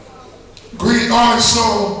to greet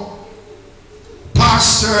also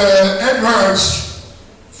Pastor Edwards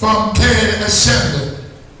from Cade Assembly.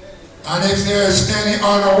 And if there's any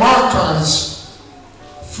other workers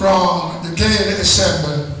from the Cade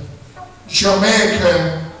Assembly,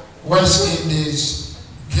 Jamaica, West Indies,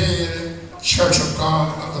 Cade Church of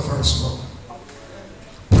God of the First World.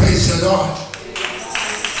 Praise the Lord.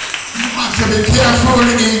 You have to be careful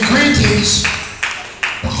in greetings,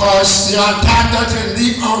 because there are times that you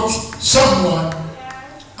leave out someone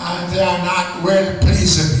and they are not well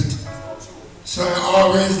pleased with it. So I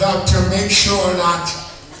always have to make sure that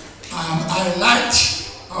I light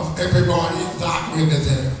of everybody that will be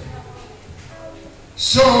there.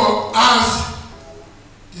 So as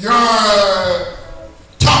your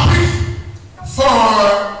topic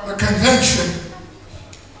for the convention,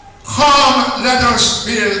 come let us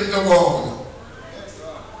build the wall.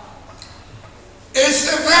 It's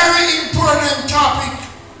a very important topic,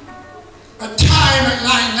 a time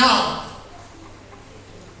like now,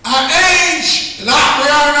 an age that we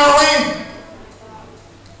are now in.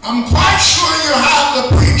 I'm quite sure you have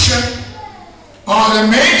the preacher or the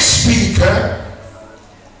main speaker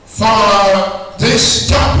for this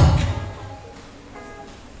topic.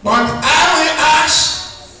 But I will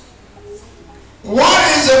ask,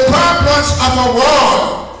 what is the purpose of a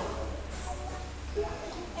wall?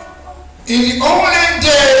 In the olden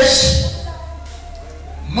days,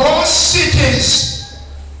 most cities,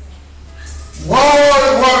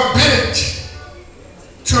 walls were built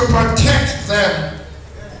to protect them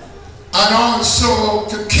and also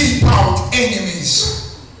to keep out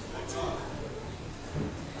enemies.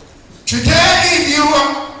 Today, if you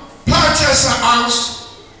purchase a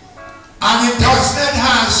house and it does not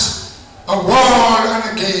have a wall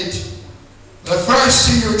and a gate, the first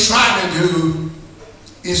thing you try to do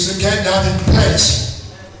is to get that in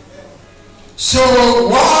place. So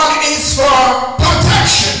wall is for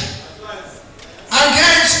protection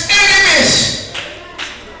against enemies.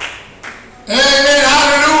 Amen,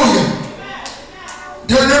 hallelujah.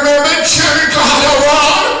 Do you remember Jericho had a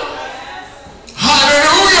wall?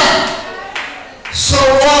 Hallelujah. So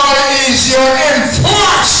wall is your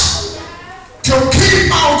enforce to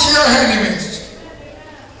keep out your enemies.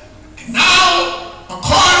 Now,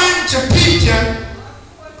 according to Peter,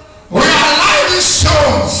 we are lively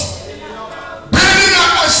stones building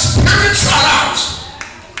up a spiritual house.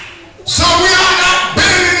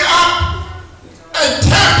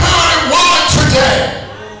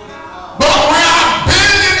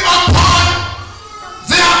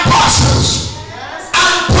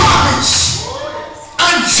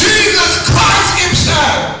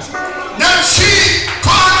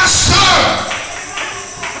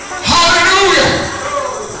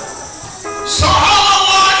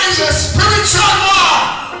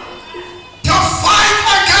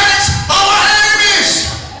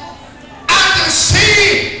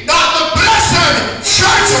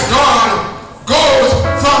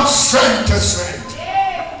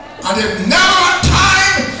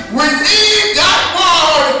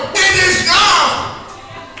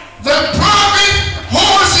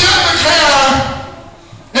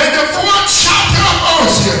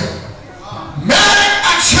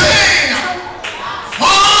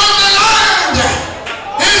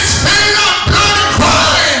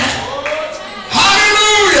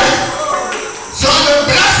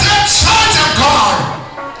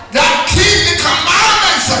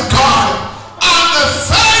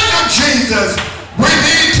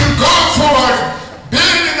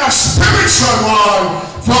 spiritual wall,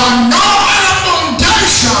 for no other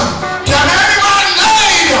foundation can anyone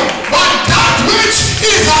lay but that which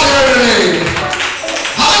is already laid.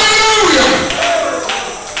 Hallelujah.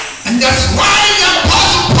 And that's why the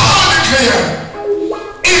Apostle Paul declared,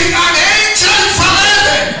 if an angel from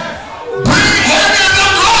heaven bring heaven the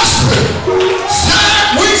gospel,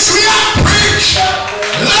 same which we have preached,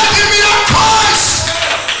 let him be accursed.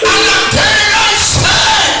 And again I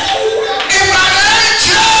say, if an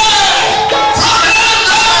angel from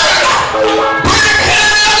heaven bring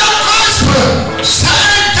heaven the gospel,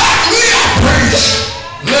 saying that we have preached,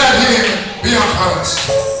 let him be accursed.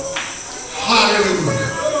 Hallelujah.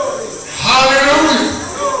 Hallelujah.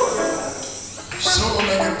 So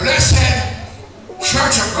may the blessed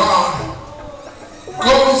Church of God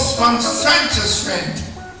goes from strength to strength.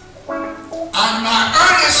 And my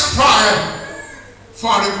earnest prayer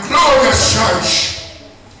for the glorious church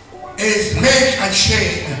is make a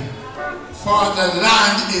chain, for the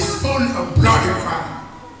land is full of bloody crime.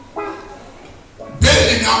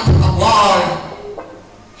 Building up a wall.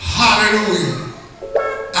 Hallelujah.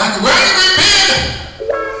 And when we build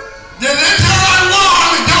the literal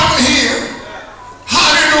wall down here,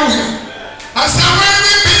 hallelujah. I said when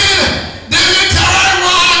we build the literal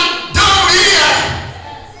wall down here,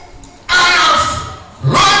 and I've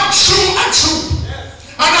run through a troop,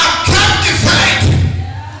 and I've kept the faith,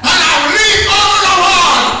 and I've leaped over the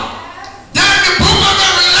wall, then the book of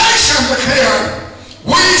Revelation declared,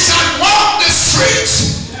 we shall walk the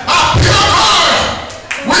streets of pure gold.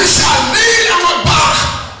 We shall lead our back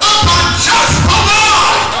upon just for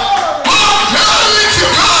God. Oh, glory to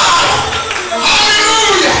God.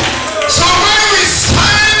 Hallelujah. So when we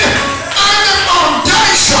stand on the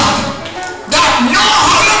foundation that know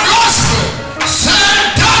how the gospel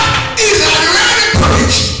said that is already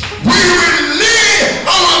preached, we will lead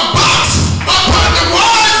our backs upon the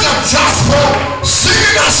words of gospel,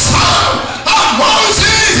 singing a song of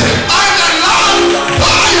Moses and the Lamb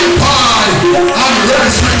by and by, and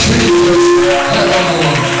rest with Jesus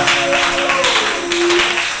evermore.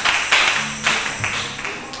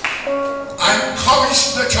 I encourage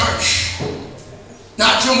the church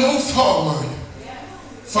that you move forward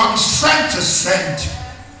from strength to strength,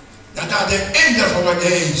 that at the end of our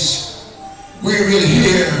days we will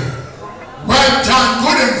hear, well done,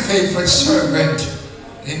 good and faithful servant,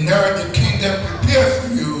 inherit the kingdom prepared for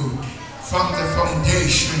you from the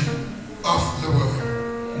foundation of the world.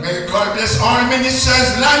 May God bless all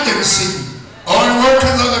ministers, land and sea, all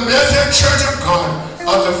workers of the blessed Church of God,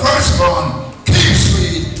 of the firstborn. Keep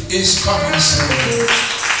sweet is coming soon.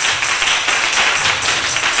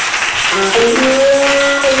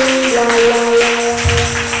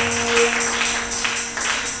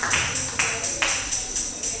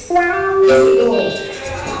 Lord.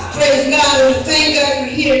 Praise God. And thank God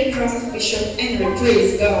we're here from Bishop Henry.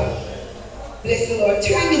 Praise God. Bless the Lord.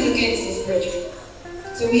 Time is against us, brethren.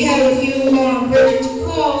 So we have a few brethren to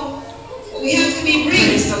call. We have to be brief.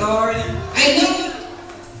 Praise the Lord. I know.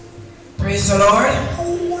 Praise the Lord.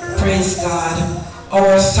 Praise God.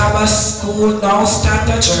 Our Sabbath school now start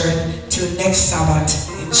adjourned till next Sabbath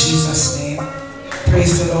in Jesus' name.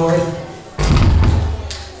 Praise the Lord.